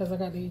onion because I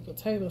got to eat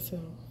potatoes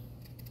too.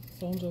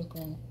 So I'm just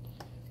going to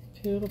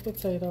peel the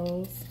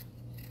potatoes.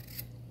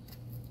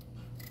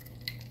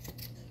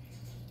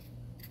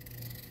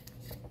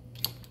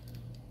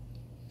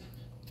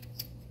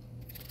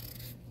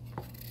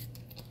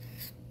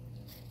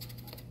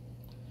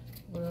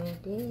 Real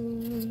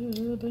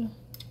good.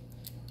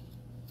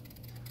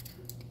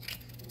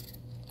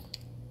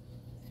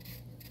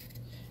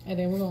 And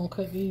then we're going to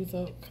cut these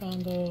up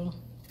kind of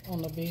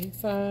on the big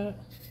side.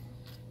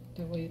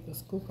 That way you can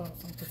scoop out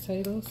some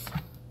potatoes.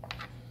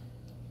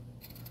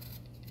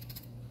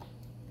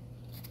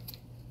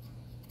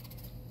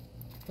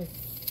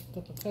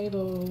 The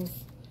potatoes,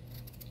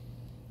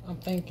 I'm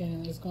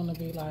thinking it's going to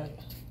be like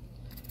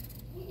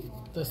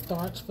the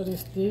starch for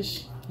this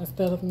dish.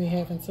 Instead of me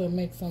having to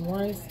make some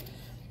rice,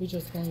 we're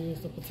just going to use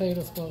the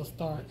potatoes for the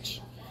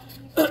starch.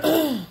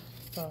 So,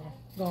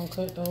 going to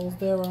cut those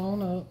there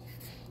on up.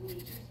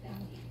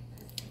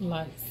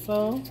 Like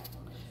so.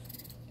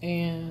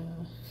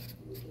 And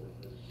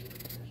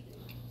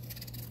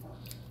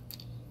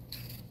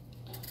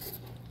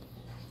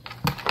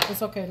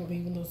it's okay to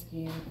leave a little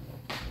skin.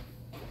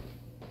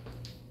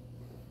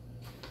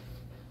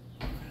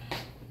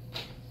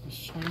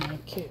 Just trying to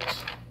catch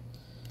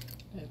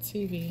that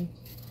TV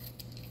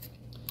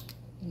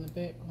in the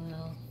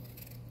background.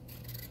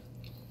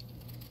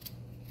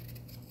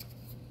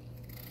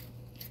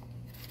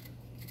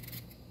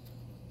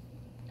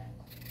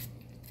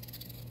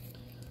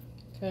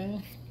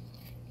 Okay.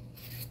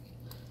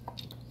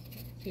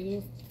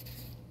 See,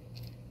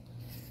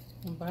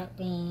 I'm about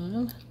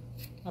done.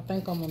 I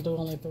think I'm gonna do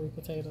only 3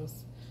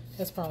 potatoes.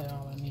 That's probably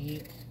all I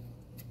need.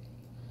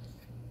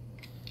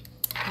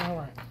 All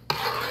right.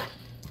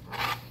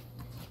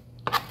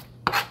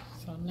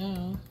 So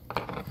now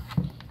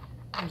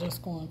I'm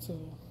just going to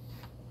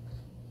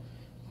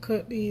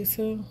cut these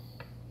here,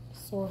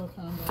 sort of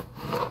kind of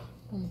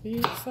on the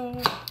big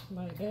side,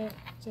 like that.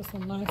 Just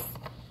some nice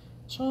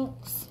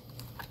chunks.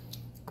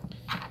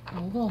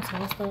 And we're gonna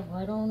toss that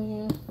right on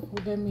in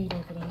with that meat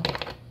over there.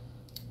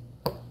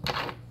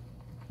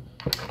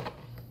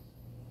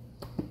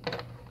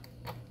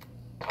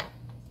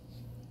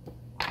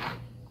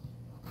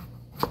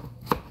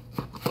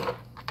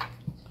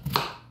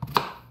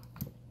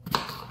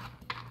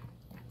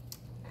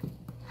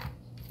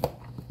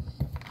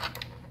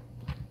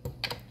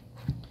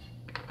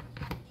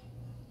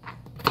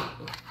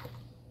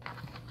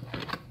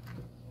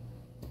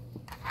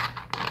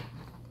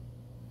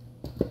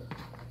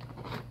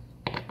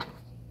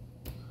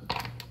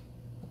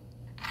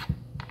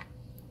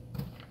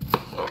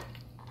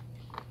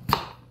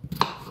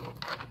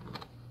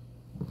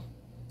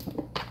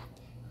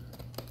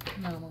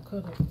 Now I'm gonna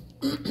cut it.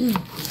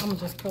 I'm gonna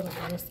just cut up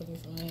the rest of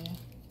this onion.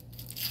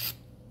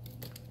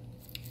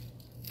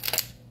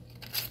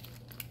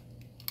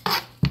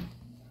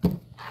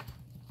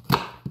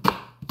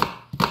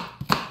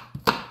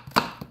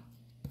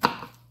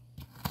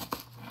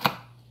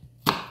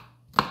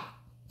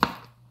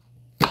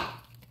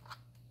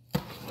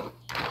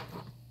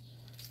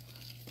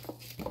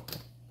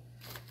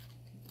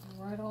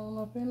 Right on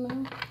up in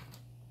there.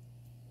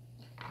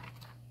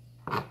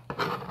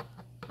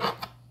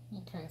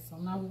 Okay, so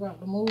now we're about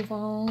to move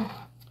on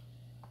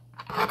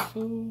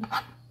to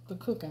the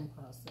cooking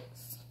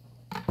process.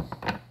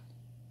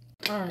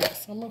 Alright,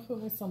 so I'm going to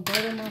put me some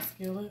butter in my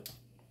skillet.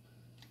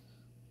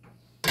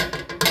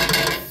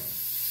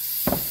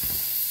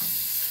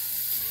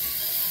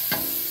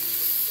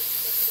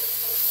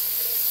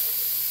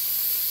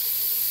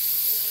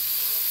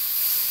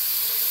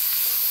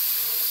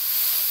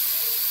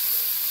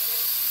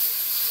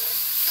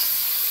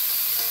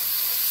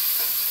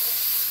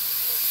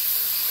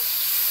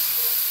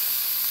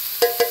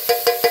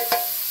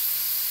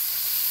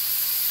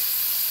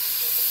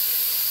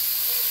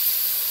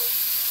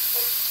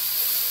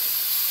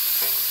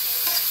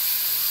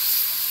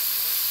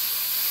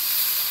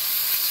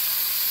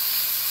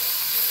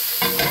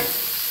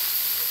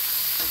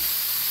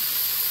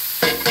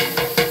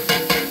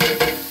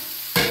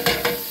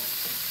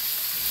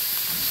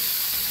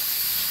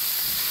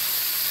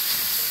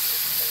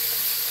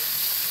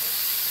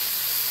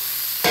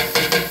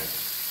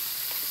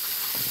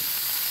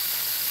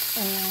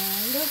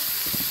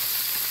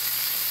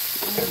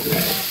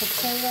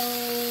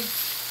 Potatoes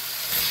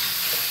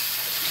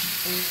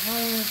and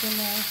onions in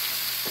there.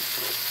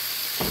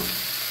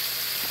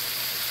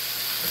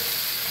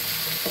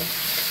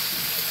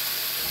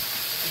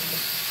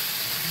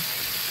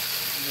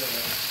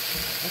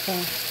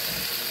 Okay.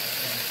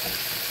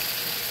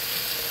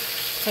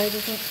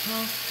 Potatoes in,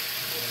 huh?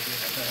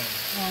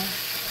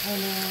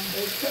 And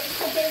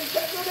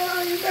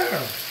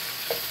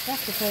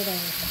that's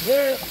potatoes.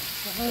 Yeah,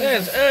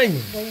 that's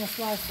onion. They in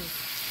slices.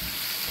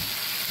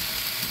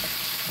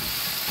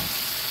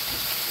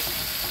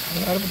 A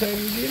lot of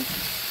potatoes again?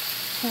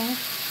 Huh?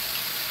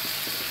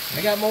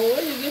 I got more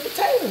onions than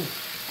potatoes.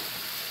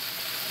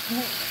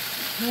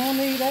 You don't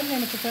need that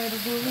many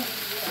potatoes, do you?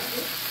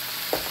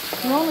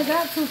 You only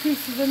got 2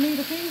 pieces of meat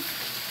a piece.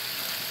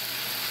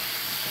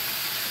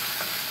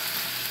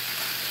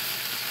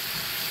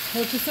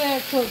 What you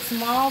said, cook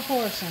small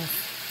portions.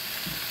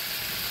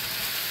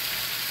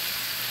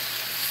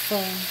 So,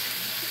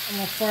 I'm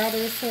going to fry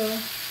this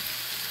here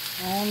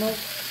all up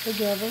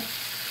together.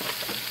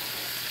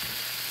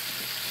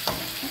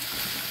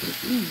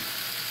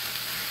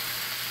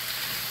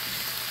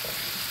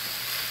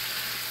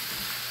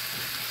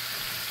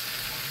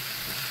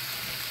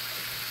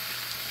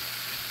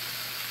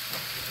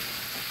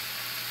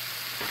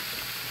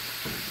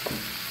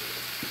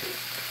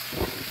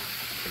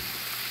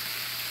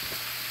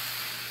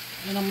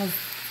 And I'm going to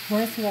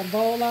rinse that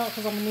bowl out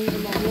because I'm going to need a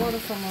little water,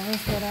 so I'm going to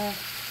rinse that out.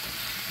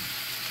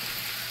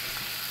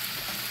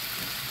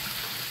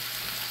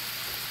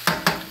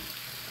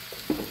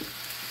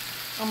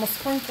 I'm going to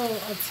sprinkle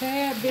a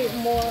tad bit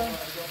more,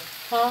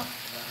 huh?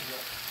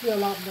 Yeah, a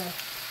lot better.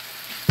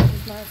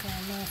 It's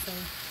nighttime now, so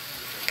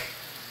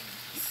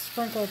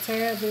sprinkle a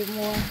tad bit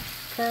more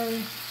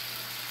curry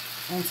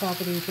on top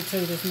of these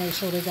potatoes. Make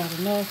sure they got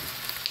enough.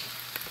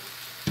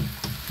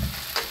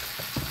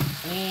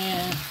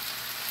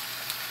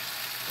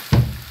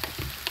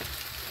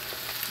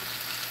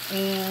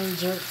 And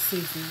jerk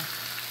seasoning.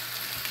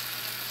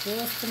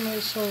 Just to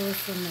make sure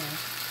it's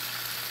enough.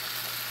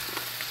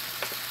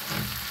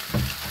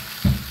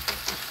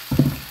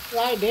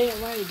 Right there.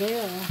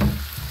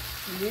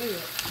 Yeah.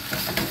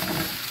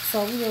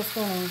 So we're just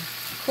gonna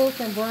cook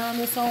and brown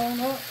this on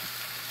up.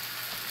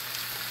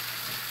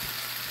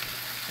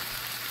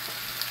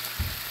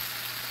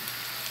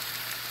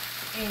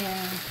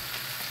 And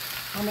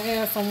I'm gonna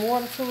add some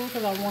water to it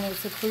because I want it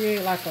to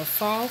create like a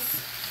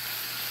sauce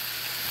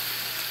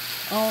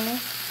on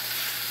it.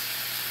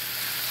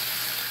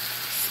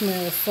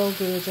 Smells so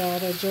good, y'all.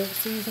 That jerk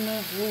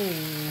seasoning.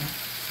 Ooh.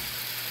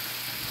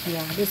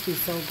 Yeah, this be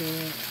so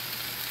good.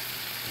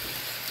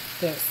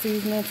 That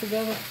seasoning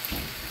together.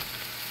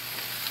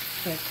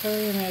 That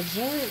curry and that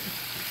jerk.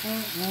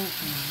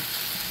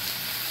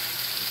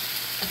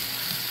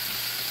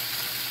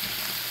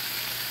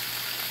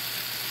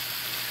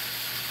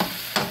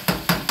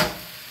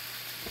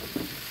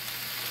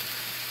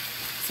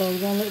 So we're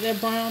going to let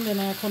that brown, then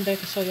I'll come back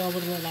and show y'all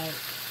what it looks like.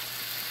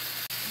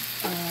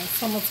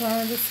 So I'm going to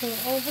turn this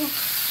over.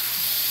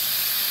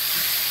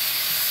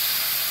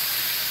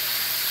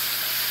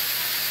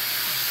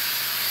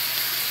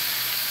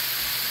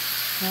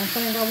 One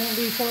thing I want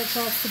these pork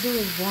chops to do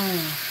is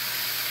brown.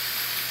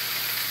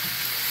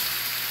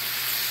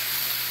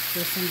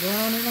 Get some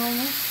browning on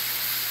them.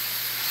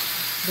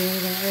 Then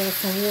we're going to add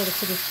some water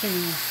to this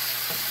pan.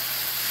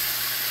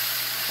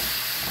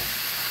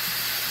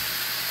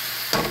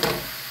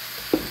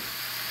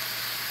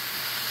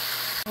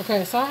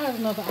 Okay, so I have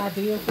another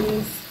idea for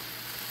this.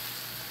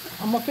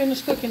 I'm going to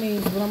finish cooking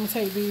these, but I'm going to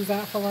take these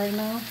out for right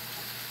now.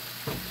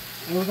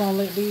 And we're going to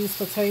let these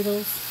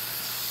potatoes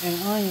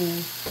and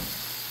onions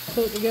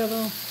cook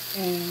together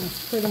and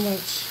pretty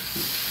much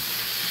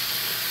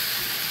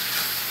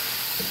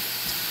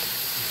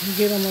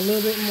get them a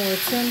little bit more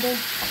tender.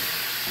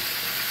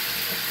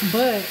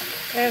 But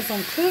as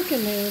I'm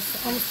cooking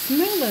this, I'm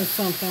smelling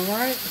something,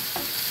 right?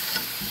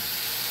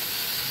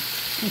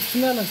 I'm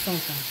smelling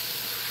something.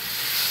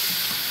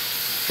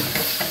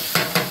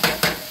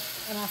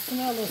 And I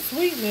smell the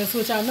sweetness,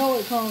 which I know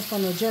it comes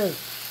from the jerk.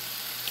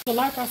 So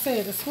like I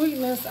said, the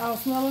sweetness, I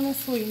was smelling the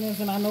sweetness,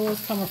 and I know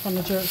it's coming from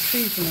the jerk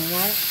seasoning,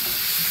 right?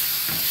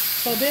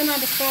 So then I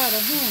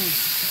decided,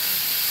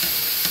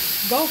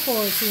 go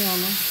for it,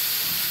 Tiana.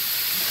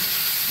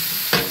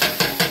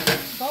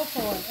 Go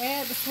for it.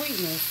 Add the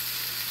sweetness.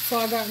 So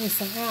I got me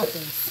some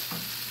apples.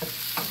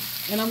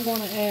 And I'm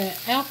going to add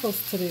apples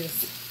to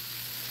this.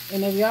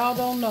 And if y'all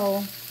don't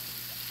know,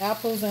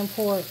 apples and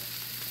pork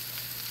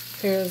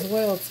pairs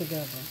well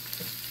together.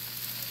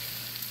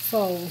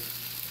 So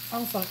I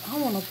was like, I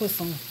want to put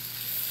some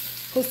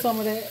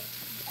of that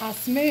I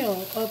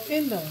smell up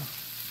in there,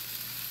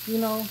 you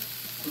know.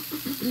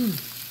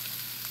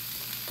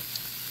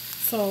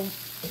 So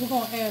we're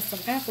going to add some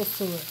apples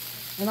to it.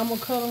 And I'm going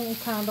to cut them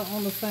kind of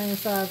on the same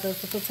size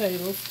as the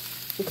potatoes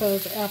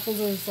because the apples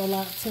is a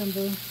lot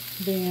tender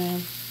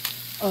than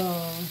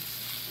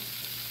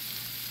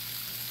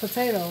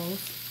potatoes.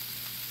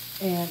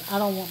 And I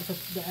don't want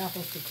the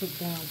apples to cook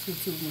down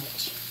too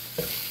much.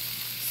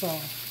 So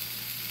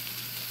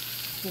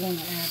we're going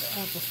to add the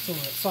apples to it.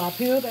 So I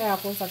peeled the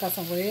apples. I got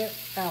some red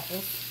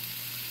apples.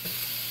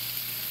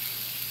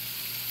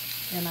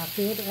 And I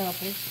peeled the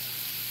apples.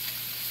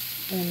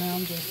 And now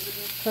I'm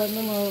just cutting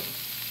them up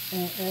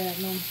and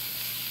adding them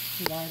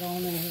right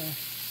on in here.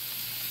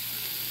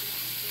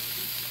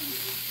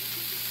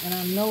 And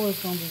I know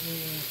it's going to be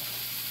good.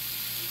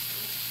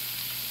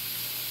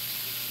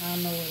 I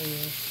know it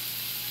is.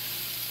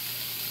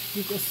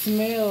 You can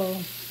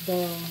smell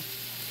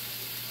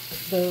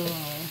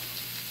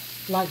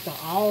like the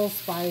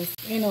allspice.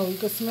 You know, you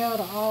can smell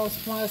the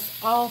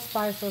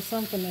allspice or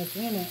something that's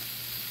in it.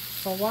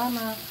 So why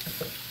not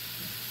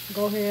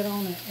go ahead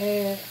on and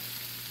add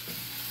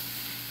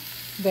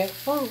that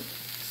fruit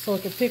so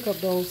it can pick up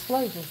those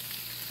flavors.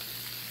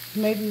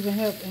 Maybe even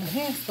help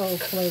enhance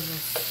those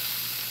flavors.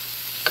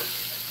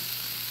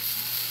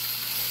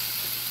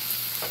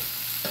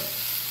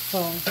 So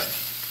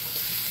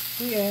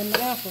we add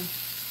the apple.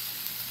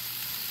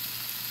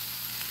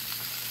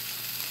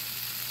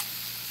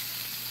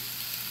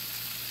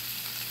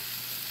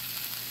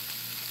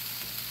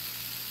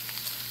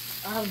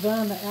 I've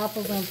done the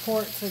apples and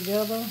pork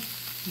together,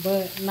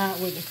 but not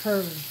with the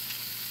curry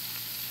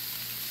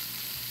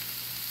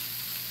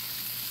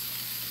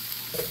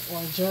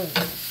or jerk.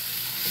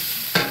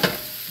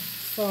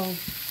 So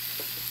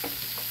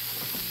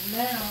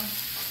now,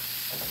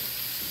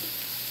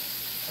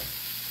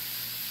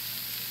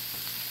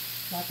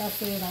 like I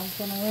said, I'm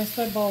going to rinse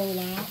the bowl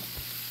out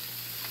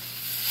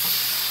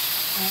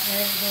and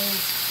add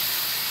those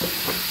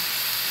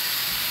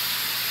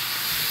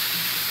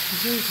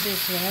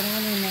juices right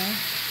on in there.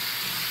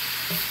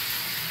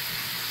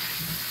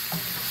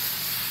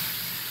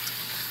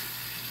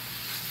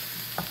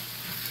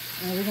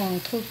 And we're going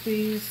to cook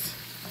these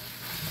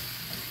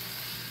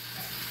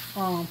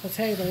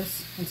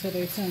potatoes until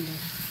they're tender,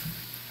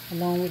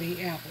 along with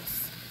the apples.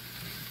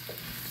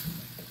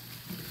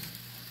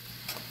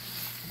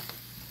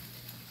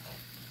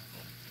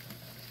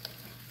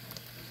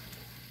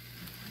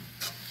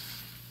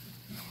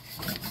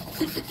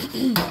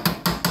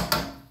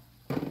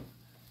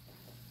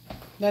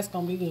 That's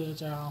gonna be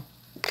good, y'all.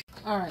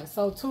 All right,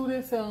 so to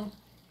this, we're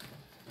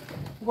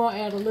gonna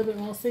add a little bit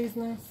more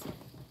seasonings,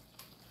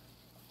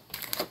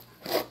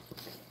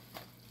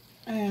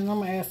 and I'm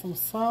gonna add some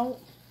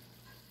salt,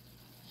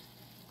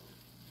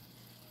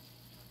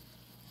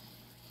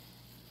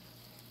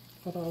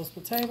 for those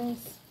potatoes,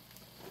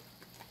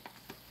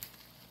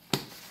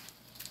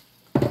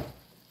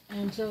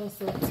 and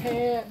just a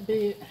tad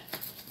bit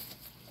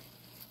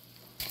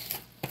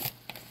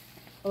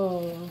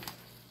of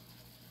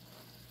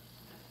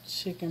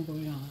chicken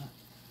bouillon.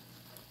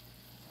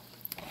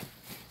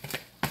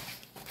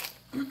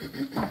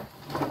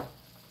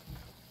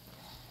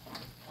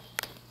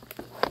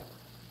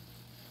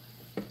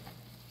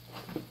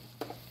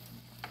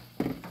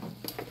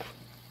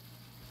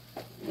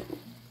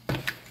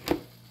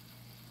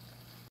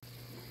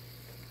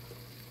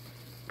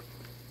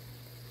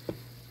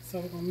 So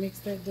we're going to mix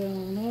that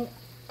down up.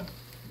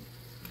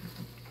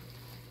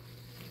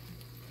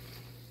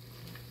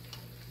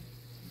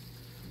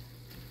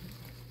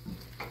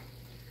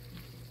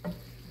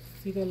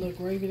 See that little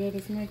gravy that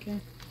it's making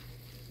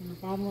in the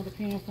bottom of the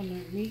pan from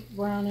that meat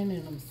browning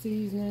and them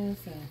seasonings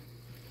and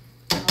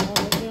all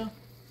that there.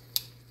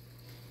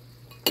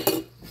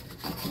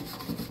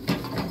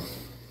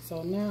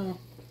 So now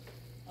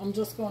I'm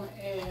just going to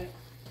add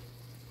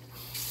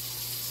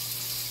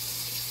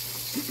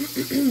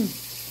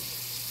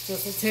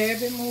just a tad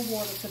bit more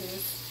water to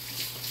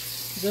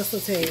this. Just a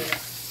tad.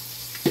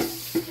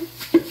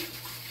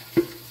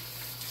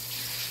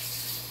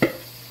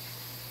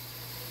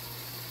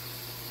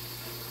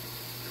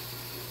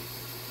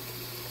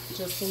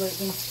 Just to let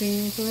them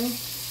steam through.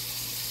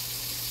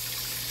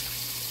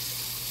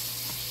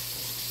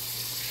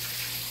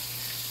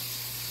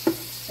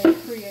 And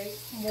create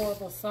more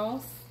of a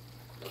sauce.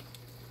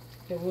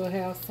 That we'll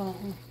have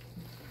some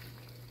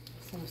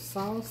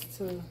sauce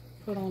to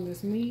put on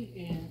this meat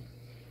and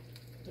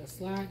just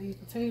slide these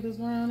potatoes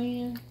around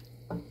in.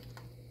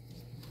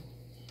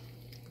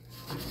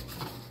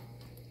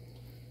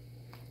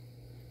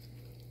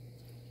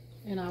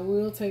 And I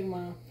will take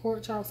my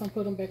pork chops and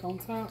put them back on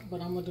top,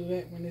 but I'm going to do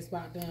that when it's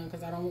about done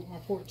because I don't want my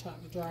pork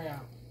chop to dry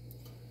out.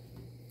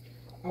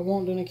 I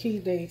want them to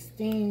keep they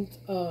steamed,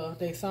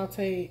 they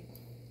sauteed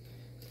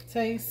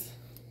taste.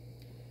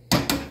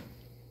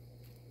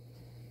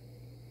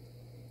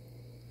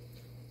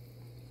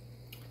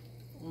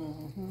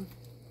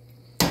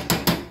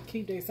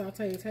 Keep their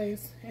sauteed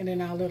taste, and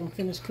then I'll let them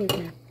finish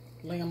cooking.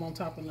 Lay them on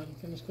top and let them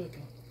finish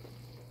cooking.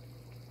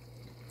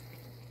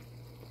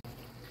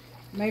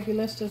 Maybe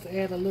let's just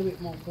add a little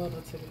bit more butter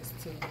to this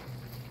too.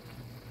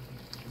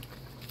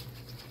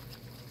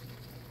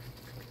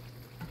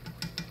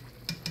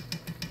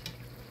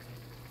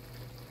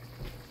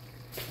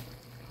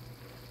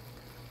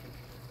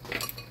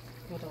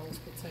 For those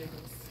potatoes.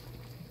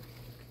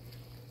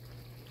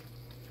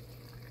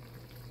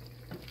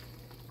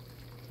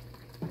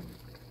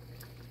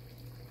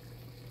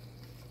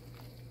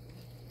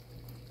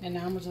 And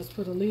now I'm going to just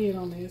put a lid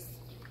on this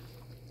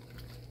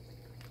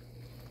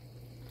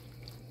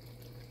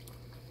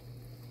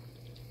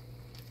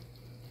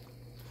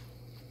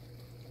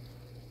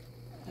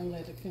and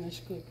let it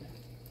finish cooking.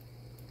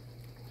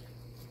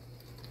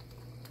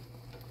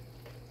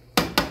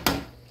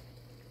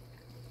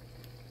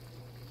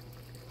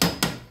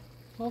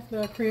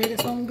 Hopefully I created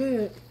something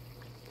good.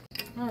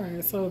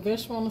 Alright, so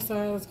vegetable on the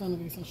side is going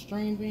to be some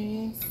string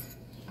beans.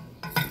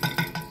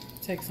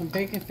 Take some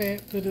bacon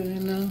fat, put it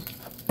in there.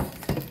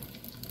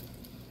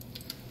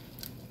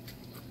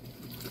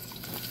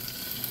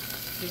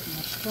 Get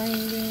my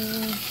string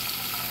beans.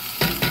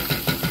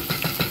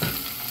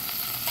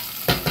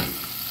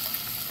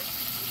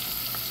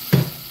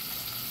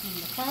 In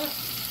the pot.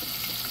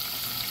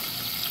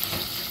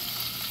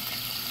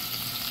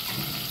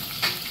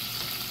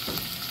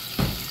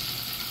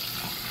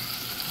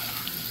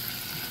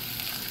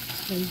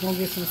 And you're going to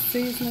get some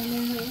seasoning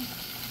in here.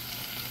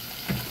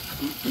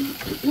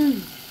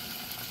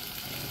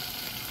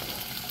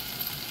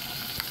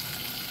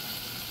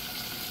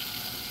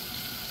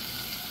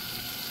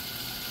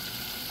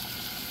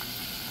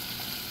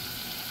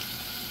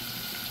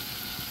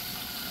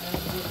 Add a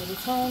little bit of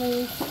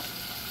tonics.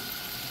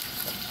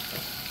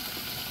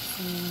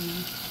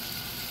 Some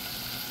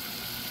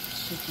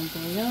chicken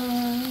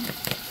bouillon.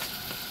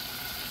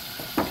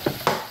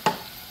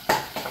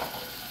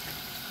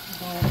 I'm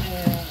going to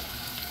add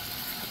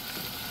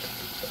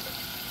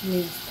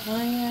minced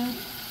onion.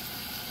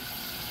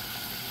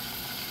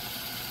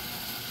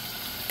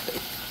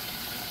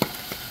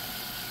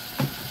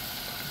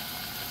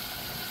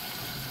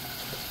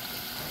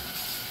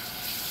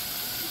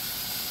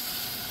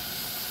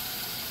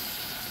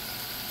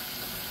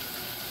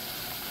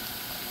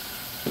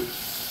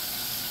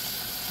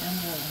 And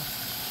water.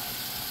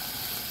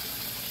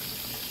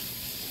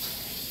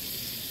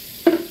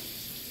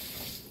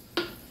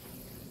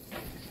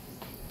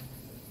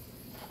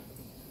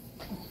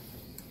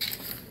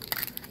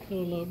 Put a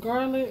little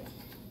garlic.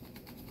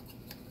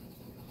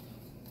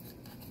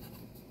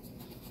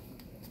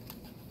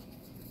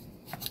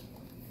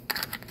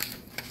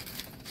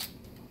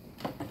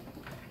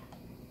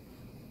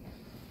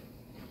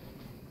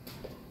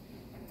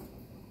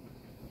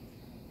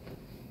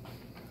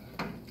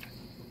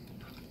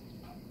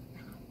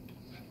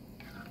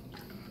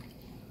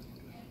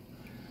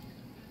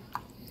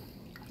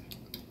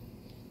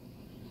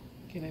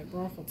 Get that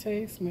broth for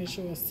taste. Make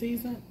sure it's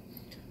seasoned.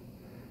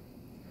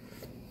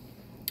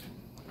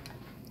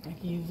 I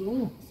can use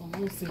some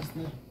more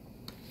seasoning.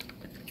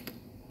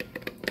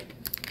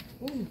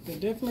 Could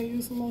definitely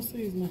use some more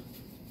seasoning.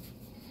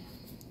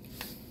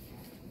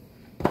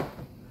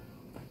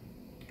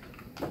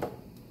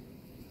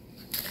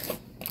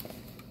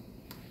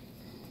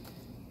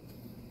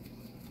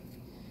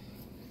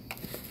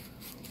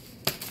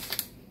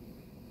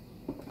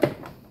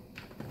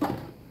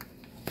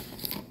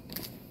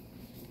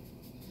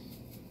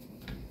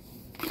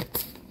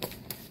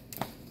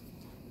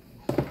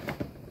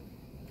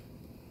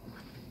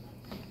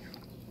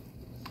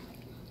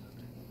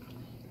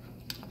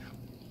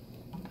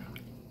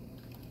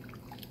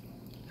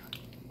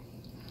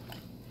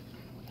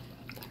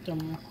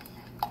 Them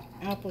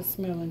apples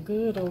smelling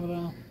good over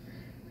there.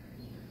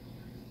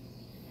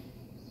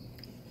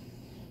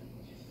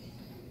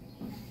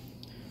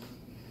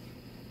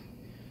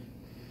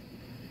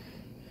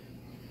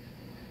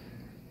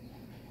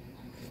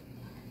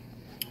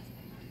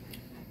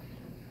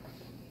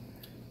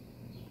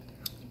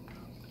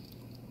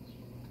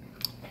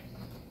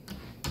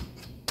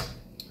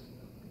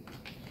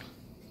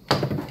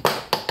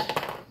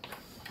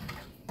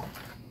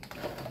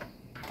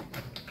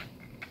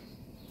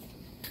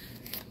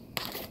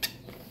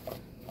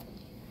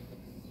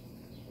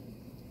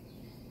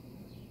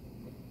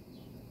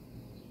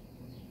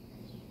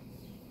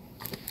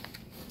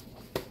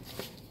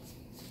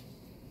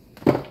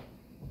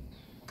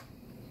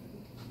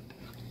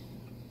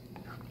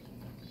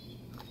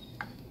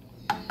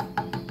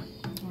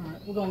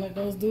 We're gonna let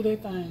those do their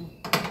thing.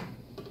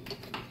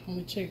 Let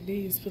me check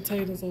these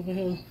potatoes over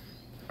here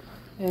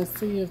and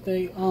see if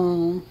they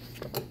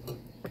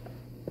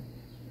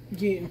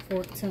getting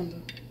fork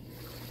tender.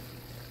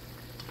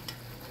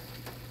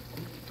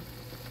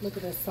 Look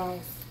at that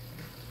sauce.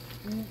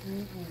 Look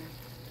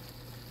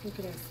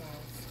at that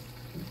sauce.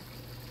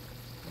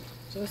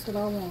 Just what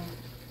I want.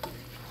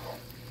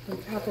 The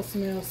apple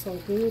smells so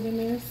good in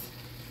this.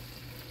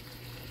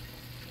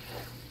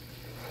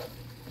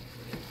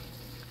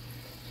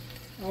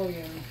 Oh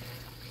yeah.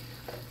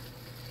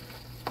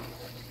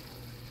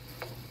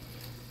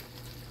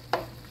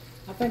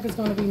 I think it's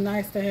going to be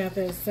nice to have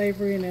that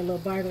savory and that little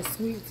bite of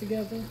sweet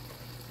together.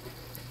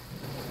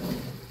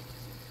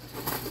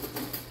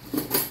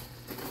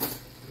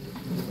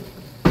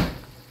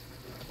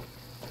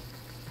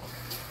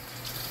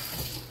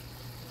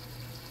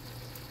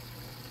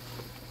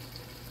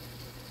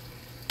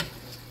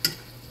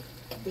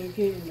 They're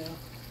getting there.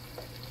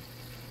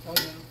 Oh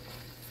yeah.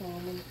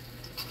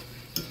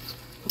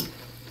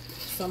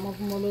 Some of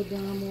them a little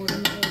done more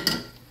than the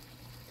other.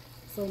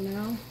 So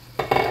now,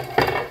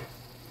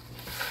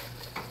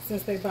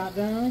 since they about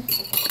done,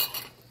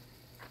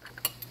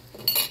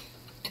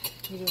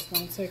 we're just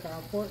going to take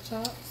our pork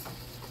chops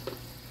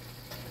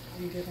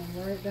and get them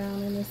right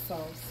down in this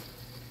sauce.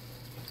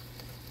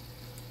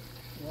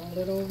 Roll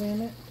it over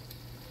in it,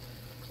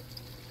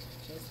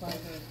 just like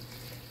that.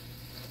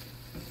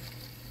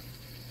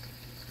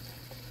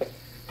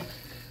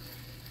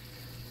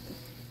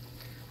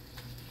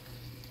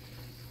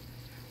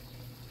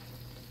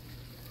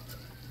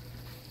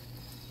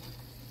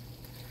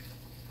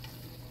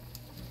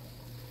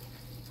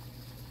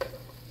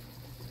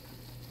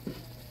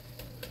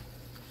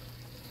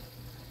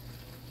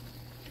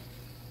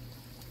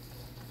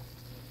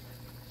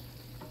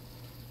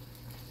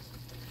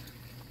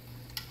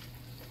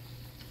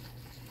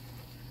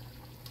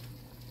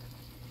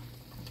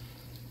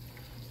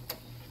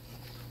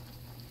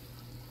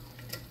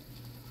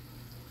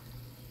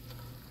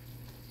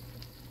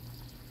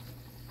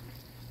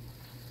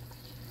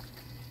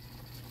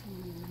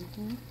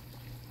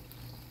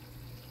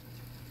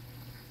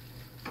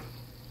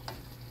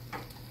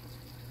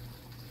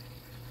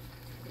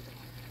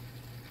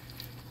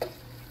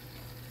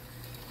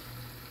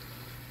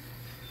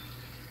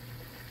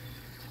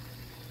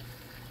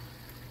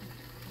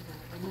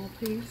 One more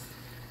piece.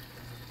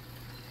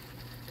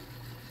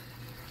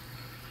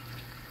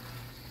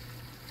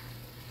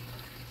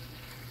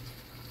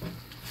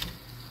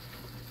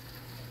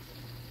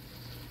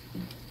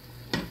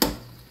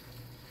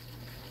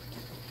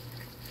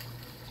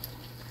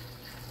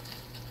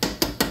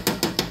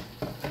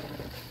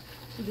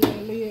 Get the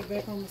lid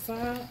back on the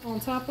side, on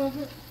top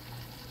of it.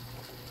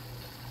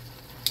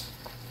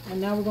 And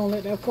now we're gonna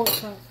let that pork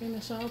chop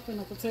finish off and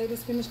the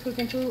potatoes finish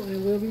cooking through,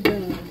 and we'll be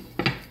done.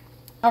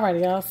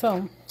 Alrighty, y'all,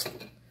 so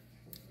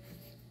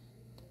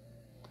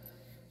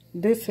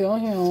this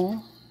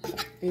here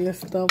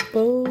is the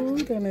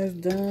food and it's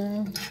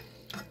done.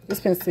 It's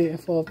been sitting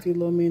for a few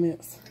little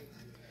minutes.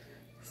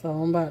 So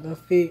I'm about to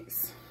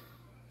fix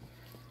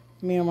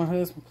me and my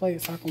husband's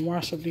plate so I can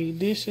wash up these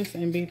dishes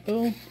and be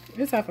through.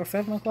 It's after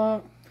 7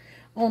 o'clock.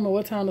 I don't know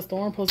what time the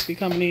storm supposed to be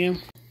coming in.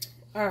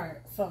 Alright,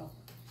 so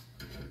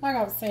like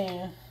I was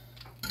saying,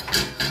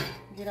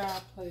 get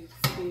our plates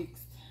fixed.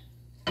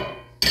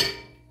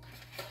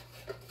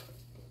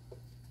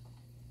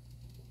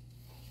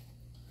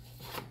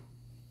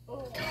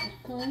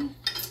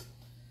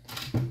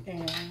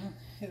 And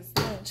his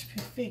lunch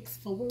be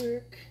fixed for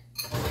work.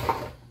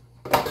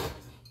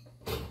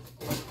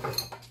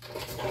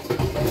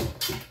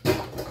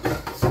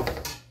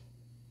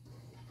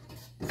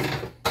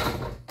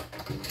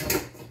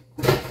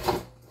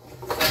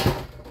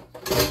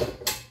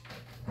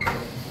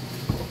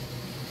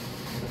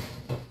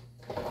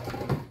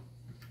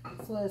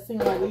 So it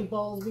seems like these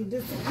bowls be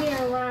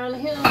disappearing around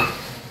here.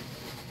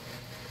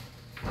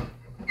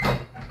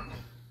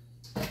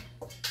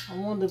 I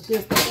wonder if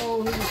this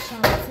bowl he was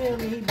trying to tell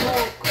me he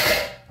broke.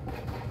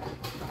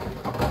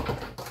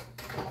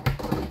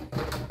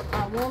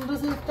 I wonder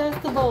if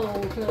that's the bowl,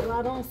 because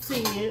I don't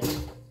see it.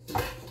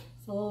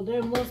 So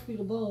that must be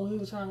the bowl he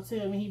was trying to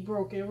tell me he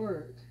broke at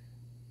work.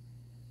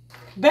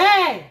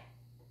 Bang!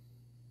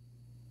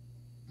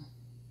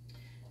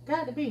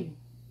 Got to be.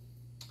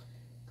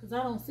 Because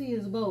I don't see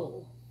his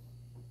bowl.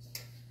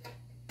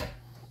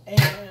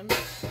 And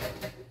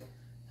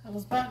I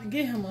was about to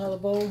get him another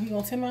bowl. He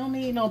gonna tell me I don't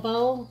need no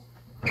bowl.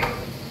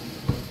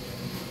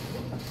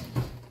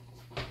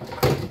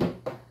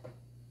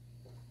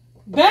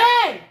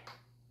 Bang!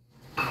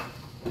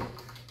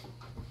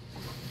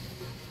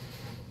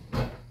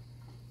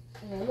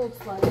 And it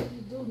looks like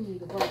you do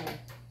need a bowl.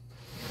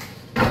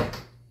 I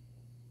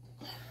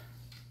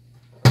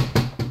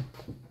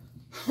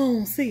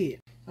don't see it.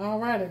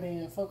 Alrighty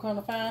then. So come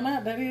to find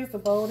out that is the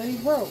bowl that he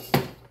broke.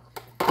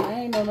 I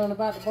ain't know nothing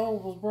about the bowl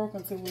was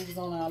broken until we was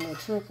on our little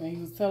trip and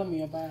he was telling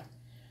me about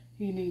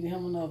he needed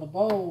him another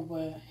bowl,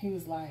 but he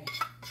was like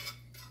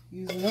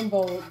using them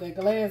bowl, that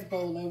glass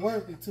bowl at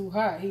work is too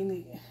hot. He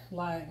need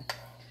like,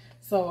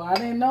 so I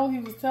didn't know he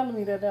was telling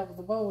me that that was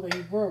the bowl that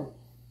he broke.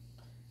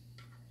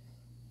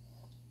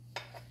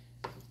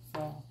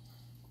 So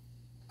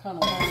kind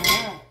of find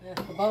out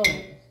that's the bowl.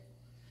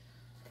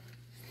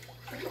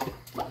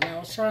 And I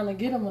was trying to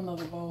get him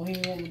another bowl. He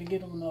didn't want me to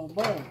get him another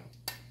bowl.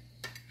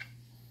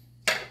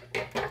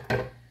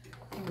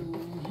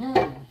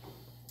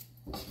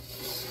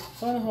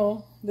 So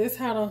anyhow, this is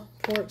how the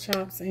pork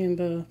chops and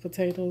the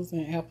potatoes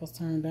and apples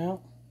turned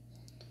out.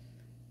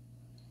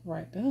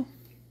 Right there.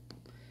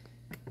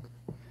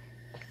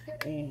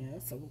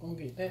 And so we're going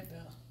to get that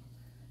done.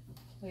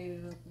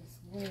 Plated up as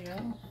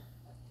well.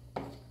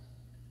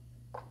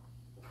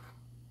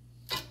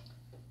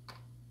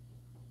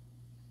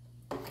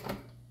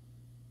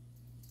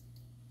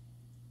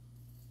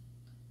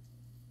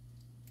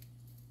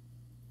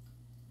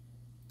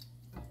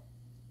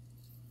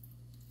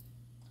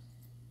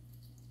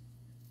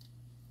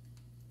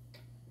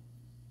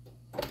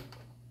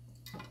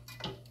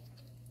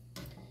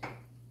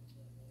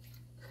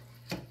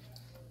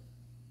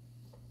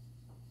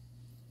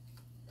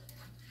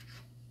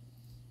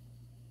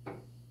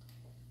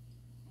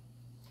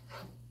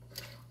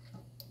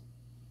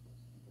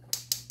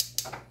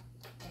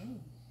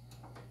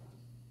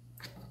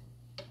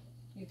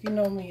 If you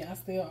know me, I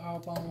steal all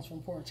bones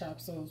from pork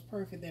chops, so it's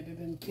perfect that it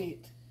didn't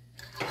fit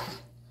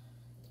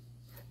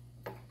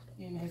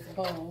in his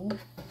bowl.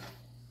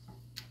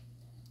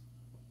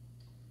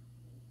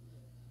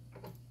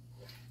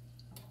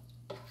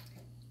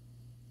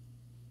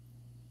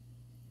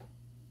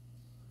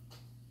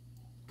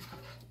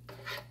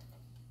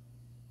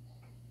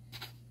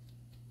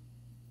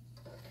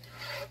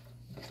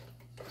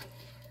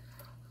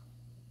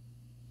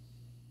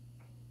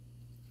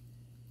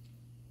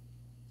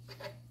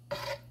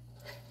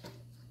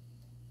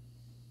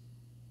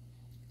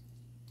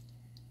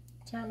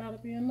 Turned out to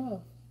be enough.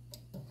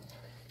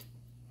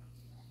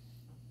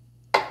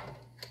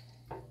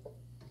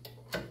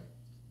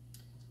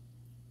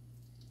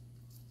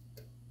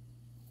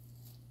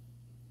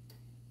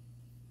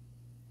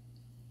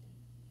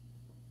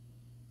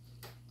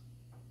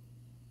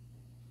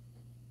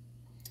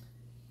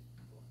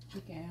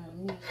 You can have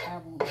meat. I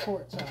want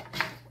pork chop.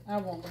 I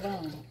want the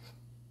bone.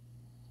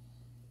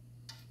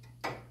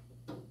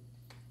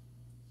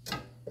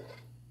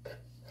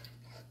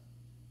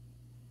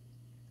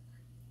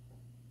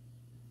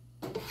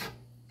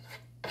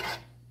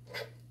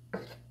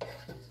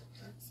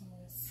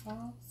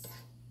 Sauce.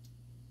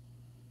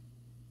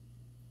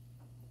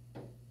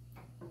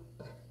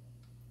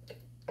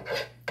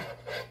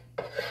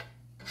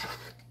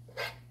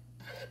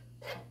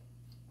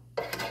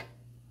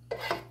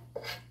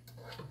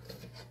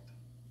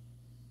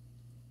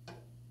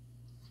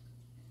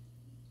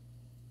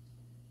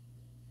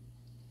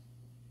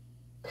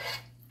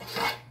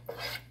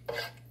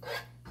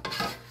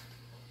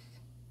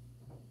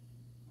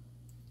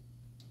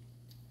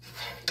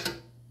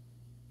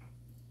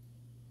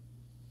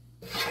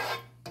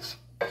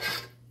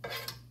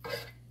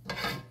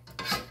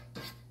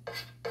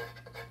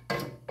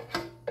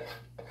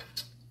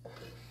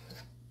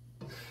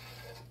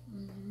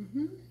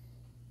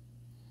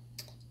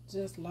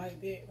 Just like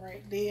that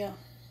right there.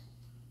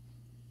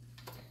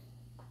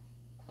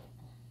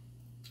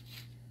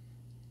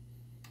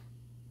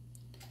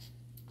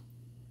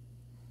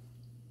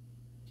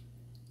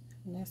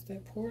 And that's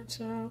that pork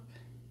chop.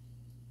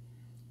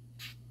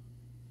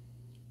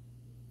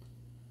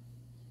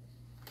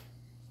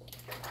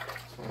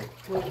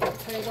 With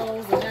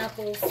potatoes and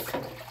apples.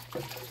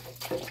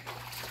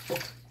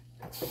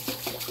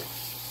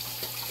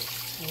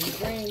 And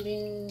green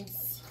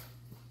beans.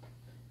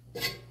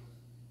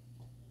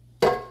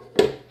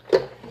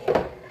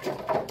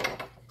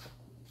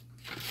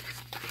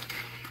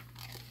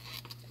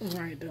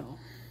 Right there.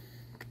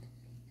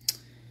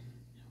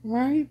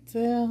 Right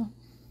there.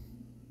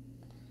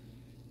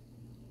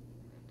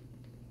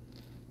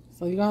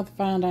 So you're going to have to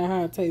find out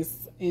how it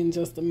tastes in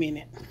just a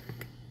minute.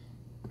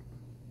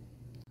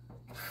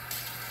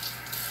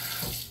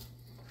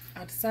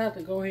 I decided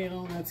to go ahead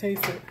on and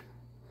taste it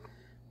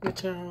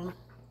with y'all.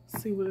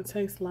 See what it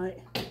tastes like.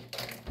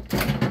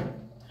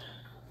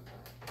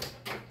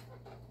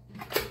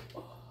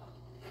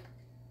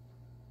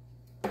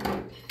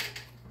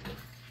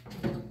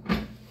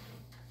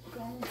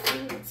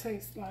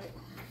 Tastes like.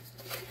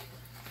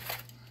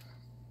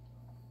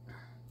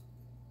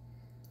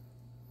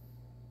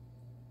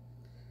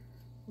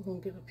 We're gonna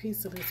get a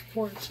piece of this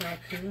pork chop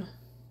here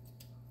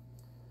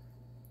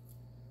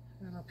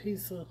and a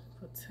piece of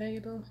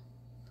potato.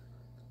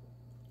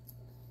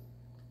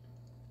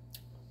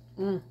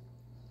 Did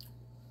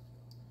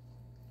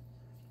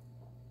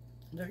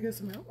I get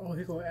some apple? Oh,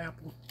 here go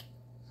apple.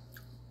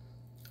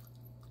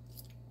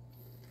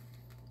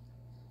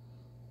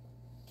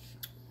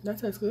 That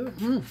tastes good.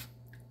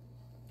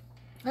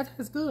 That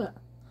tastes good.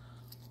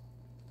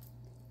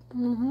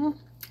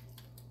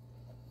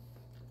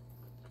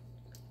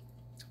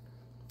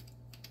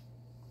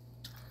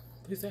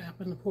 Piece of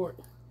apple in the pork.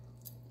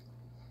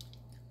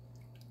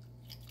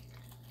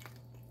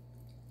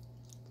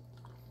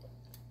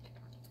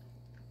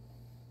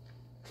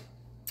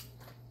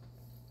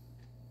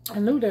 I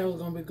knew that was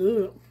gonna be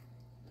good.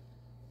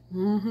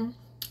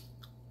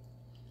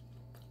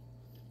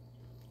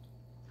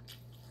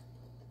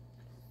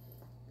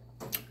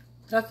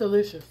 That's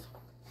delicious.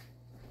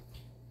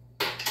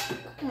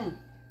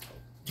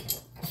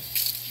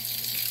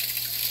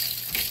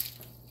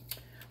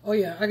 Oh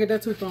yeah, I get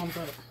that 2 thumbs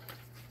up.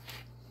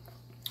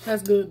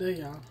 That's good there,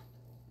 y'all.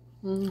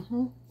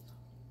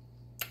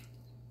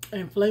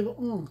 And flavor,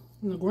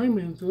 the green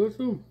beans good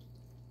too.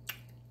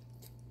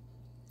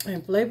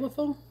 And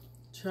flavorful.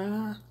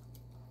 Try.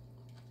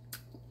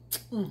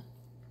 All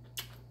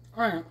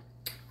right.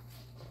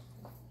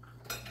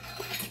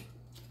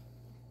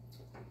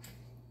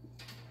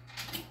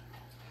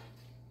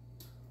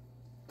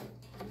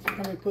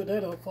 Let me put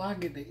that up before I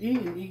get to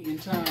eating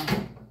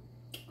time.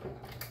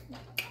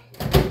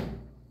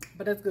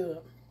 But that's good.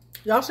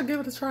 Y'all should give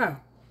it a try.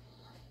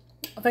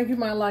 I think you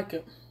might like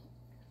it.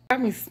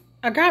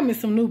 I got me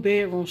some new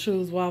bedroom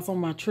shoes while I was on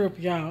my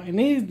trip, y'all. And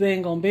these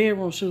dang on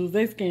bedroom shoes,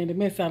 they scared the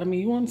mess out of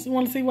me. You want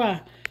to see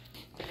why?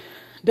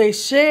 They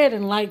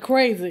shedding like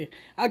crazy.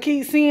 I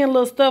keep seeing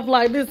little stuff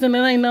like this and it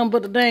ain't nothing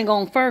but the dang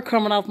on fur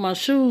coming off my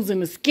shoes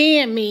and it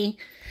scared me,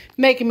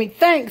 making me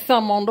think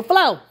something on the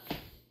floor.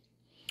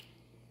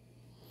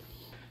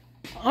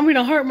 I'm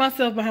gonna hurt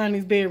myself behind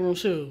these bedroom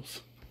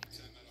shoes.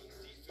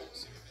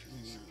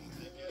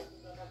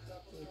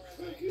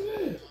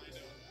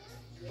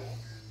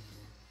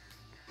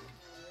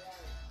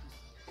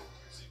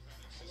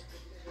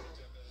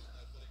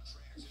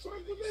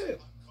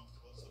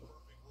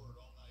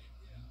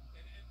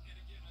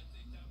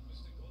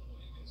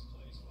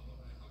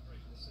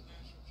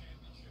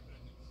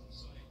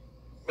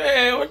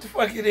 Man, what the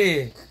fuck it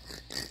is?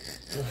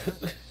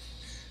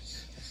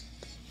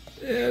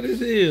 Yeah,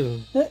 this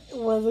is.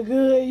 Was it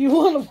good? You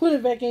want to put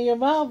it back in your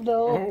mouth, I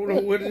though? don't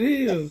know what it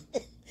is.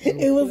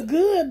 It was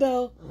good,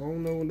 though. I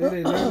don't know what that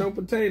is. Not no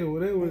potato,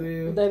 whatever it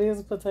is. That is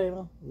a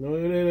potato. No,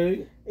 it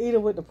ain't. Eat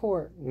it with the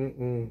pork.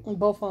 Mm-mm. And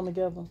both on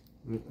together.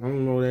 I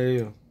don't know what that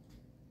is.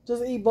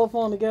 Just eat both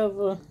on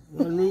together.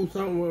 I knew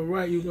something was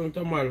right. You gonna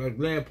talk about like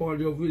last part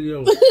of your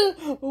video.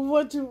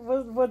 What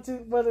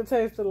it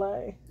tasted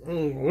like?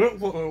 What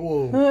fuck it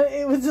was?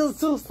 It was just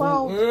too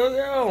soft.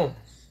 Yeah.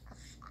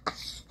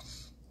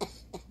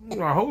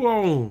 Now, hold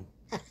on.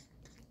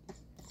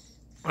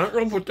 I ain't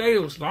no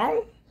potato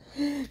salt.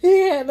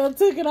 He had to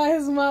took it out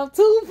his mouth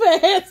too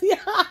fast,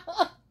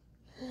 y'all.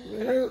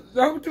 That's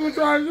what you were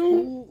trying to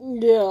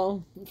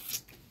do?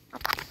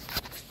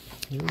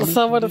 Yeah.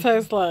 So what it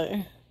tastes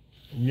like?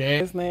 Yeah.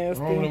 It's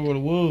nasty. I don't know what it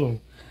was.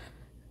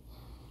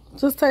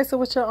 Just taste it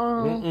with your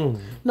arm.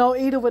 No,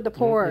 eat it with the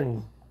pork.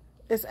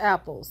 It's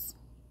apples.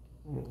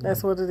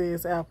 That's what it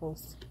is,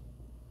 apples.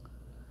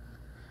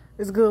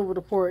 It's good with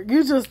the pork.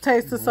 You just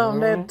tasted something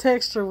that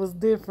texture was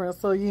different,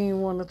 so you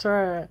didn't want to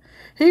try it.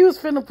 He was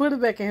finna put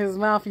it back in his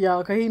mouth,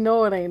 y'all, because he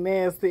know it ain't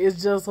nasty.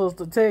 It's just was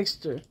the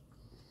texture.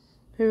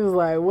 He was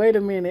like, wait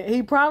a minute.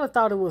 He probably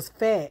thought it was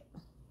fat.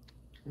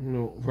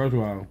 No, first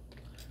of all,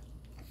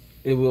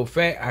 if it was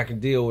fat, I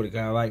could deal with it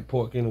because I like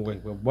pork anyway.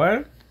 But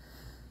boy,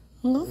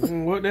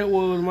 what that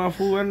was, my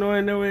food, I know I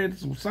never had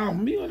some soft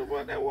meat. What the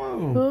fuck that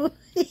was?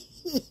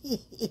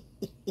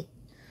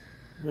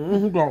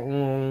 What you got going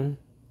on?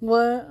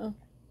 What?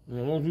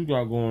 What you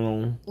got going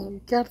on?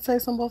 You gotta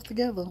taste them both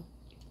together.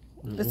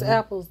 It's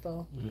apples,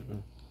 though.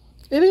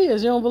 It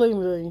is. You don't believe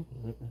me, do you?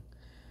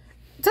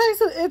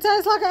 It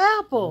tastes like an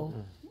apple.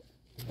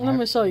 Let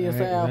me show you it's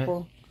an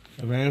apple.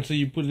 If I answer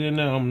you put it in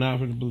there, I'm not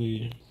going to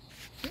believe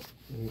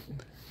you.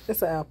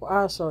 It's an apple.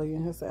 I'll show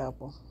you. It's an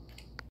apple.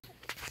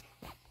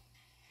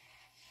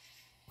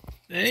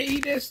 They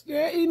eat that.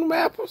 They eating them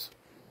apples.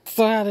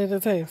 So how did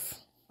it taste?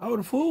 Oh,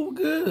 the food was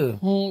good.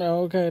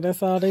 Okay,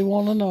 that's all they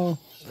want to know.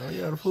 Oh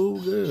yeah, the food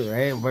was good.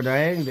 I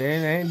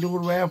ain't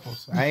doing the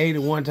apples. I ate it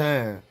one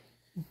time.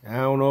 I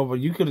don't know, but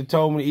you could have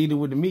told me to eat it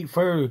with the meat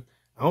first.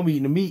 I'm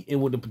eating the meat and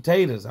with the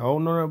potatoes. I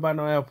don't know nothing about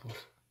no apples.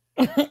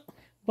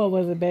 But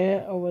was it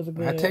bad or was it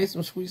good? I taste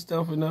some sweet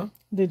stuff enough.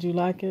 Did you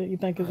like it? You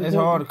think it's It's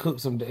hard to cook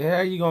some.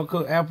 How you gonna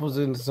cook apples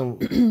into some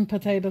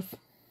potatoes?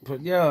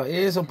 But yeah, it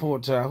is a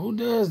pork chop. Who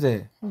does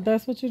that?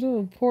 That's what you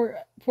do.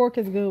 Pork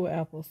is good with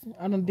apples.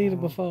 I done did it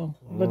before,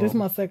 but this is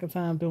my second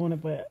time doing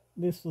it. But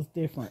this was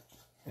different.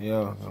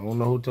 Yeah, I don't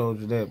know who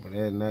told you that, but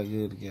that's not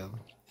good together.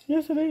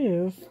 Yes, it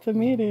is. To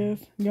me, it is.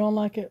 You don't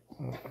like it?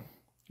 You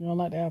don't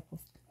like the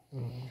apples?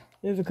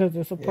 Is it because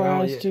it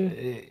surprised you?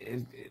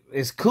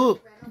 It's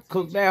cooked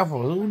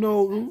apples. Who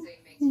knows?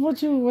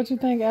 What you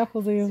think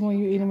apples is when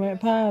you eat them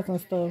at pies and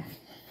stuff?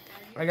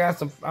 I got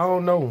some. I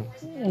don't know.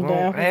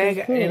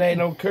 It it ain't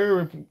no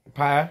curry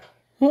pie.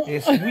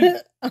 It's sweet.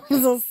 I'm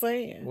just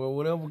saying. Well,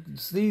 whatever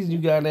season you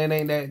got, that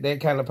ain't that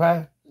kind of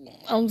pie.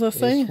 I'm just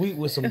saying. It's sweet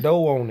with some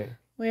dough on it.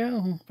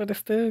 Yeah, but it's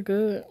still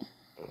good.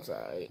 It's all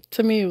right.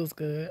 To me, it was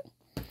good.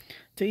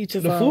 To each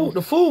his own.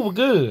 The food was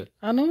good.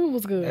 I know it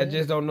was good. I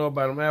just don't know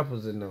about them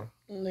apples in there.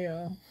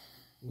 Yeah.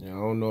 Yeah, I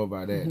don't know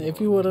about that. If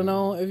you would have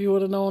known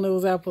it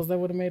was apples, that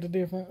would have made a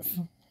difference.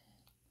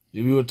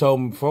 If you would have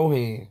told me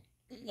beforehand.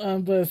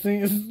 But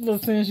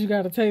since you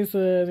got a taste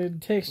of it,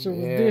 the texture was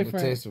different. The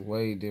taste was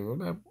way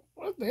different. Like,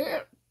 what the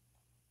hell?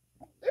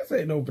 This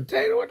ain't no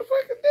potato. What the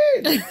fuck is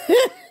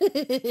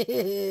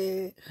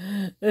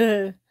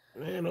that?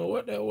 I didn't know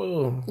what that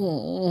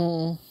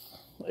was.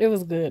 It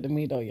was good to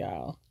me though,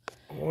 y'all.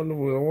 I wonder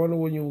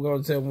when you were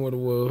gonna tell me what it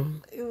was.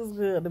 It was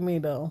good to me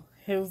though.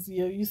 It was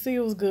you see, it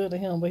was good to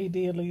him, but he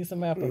did leave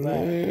some apples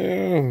out.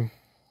 Yeah,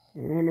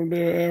 one of them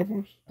damn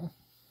apples.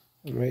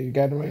 Man, you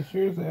got to make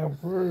sure it's apple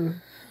first.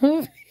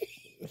 I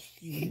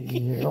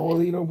don't want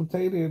to eat no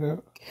potato in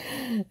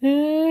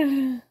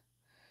there.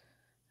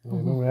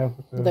 No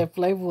apples. That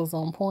flavor was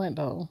on point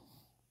though.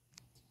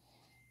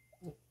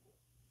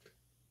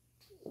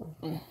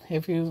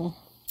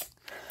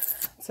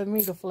 To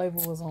me, the flavor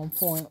was on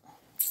point.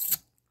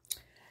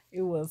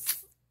 It was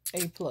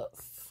A+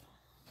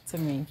 to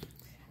me.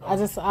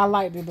 I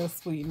liked it, the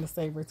sweet and the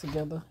savory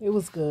together. It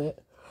was good.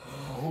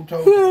 Who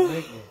told you to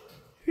make it?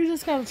 You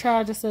just gotta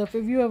try this stuff.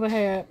 If you ever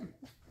had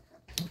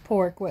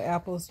pork with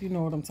apples, you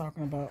know what I'm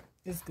talking about.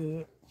 It's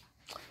good.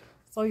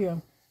 So yeah,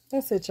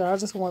 that's it, y'all. I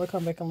just want to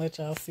come back and let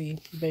y'all see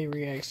their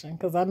reaction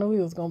because I knew he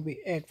was gonna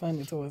act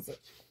funny towards it.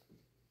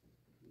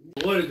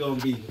 What it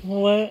gonna be?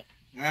 What?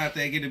 I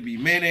think it'll be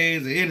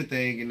mayonnaise or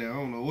anything in there. I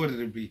don't know what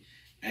it'll be.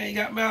 I ain't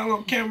got me all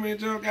on camera and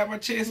just got my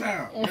chest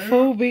out.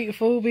 Food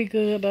be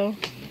good though.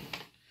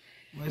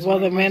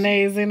 Whether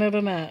mayonnaise in it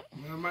or not.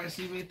 I might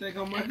see me think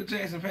I'm Michael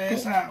Jackson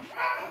pass out.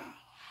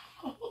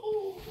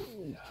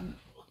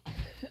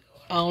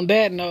 On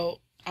that note,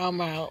 I'm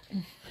out.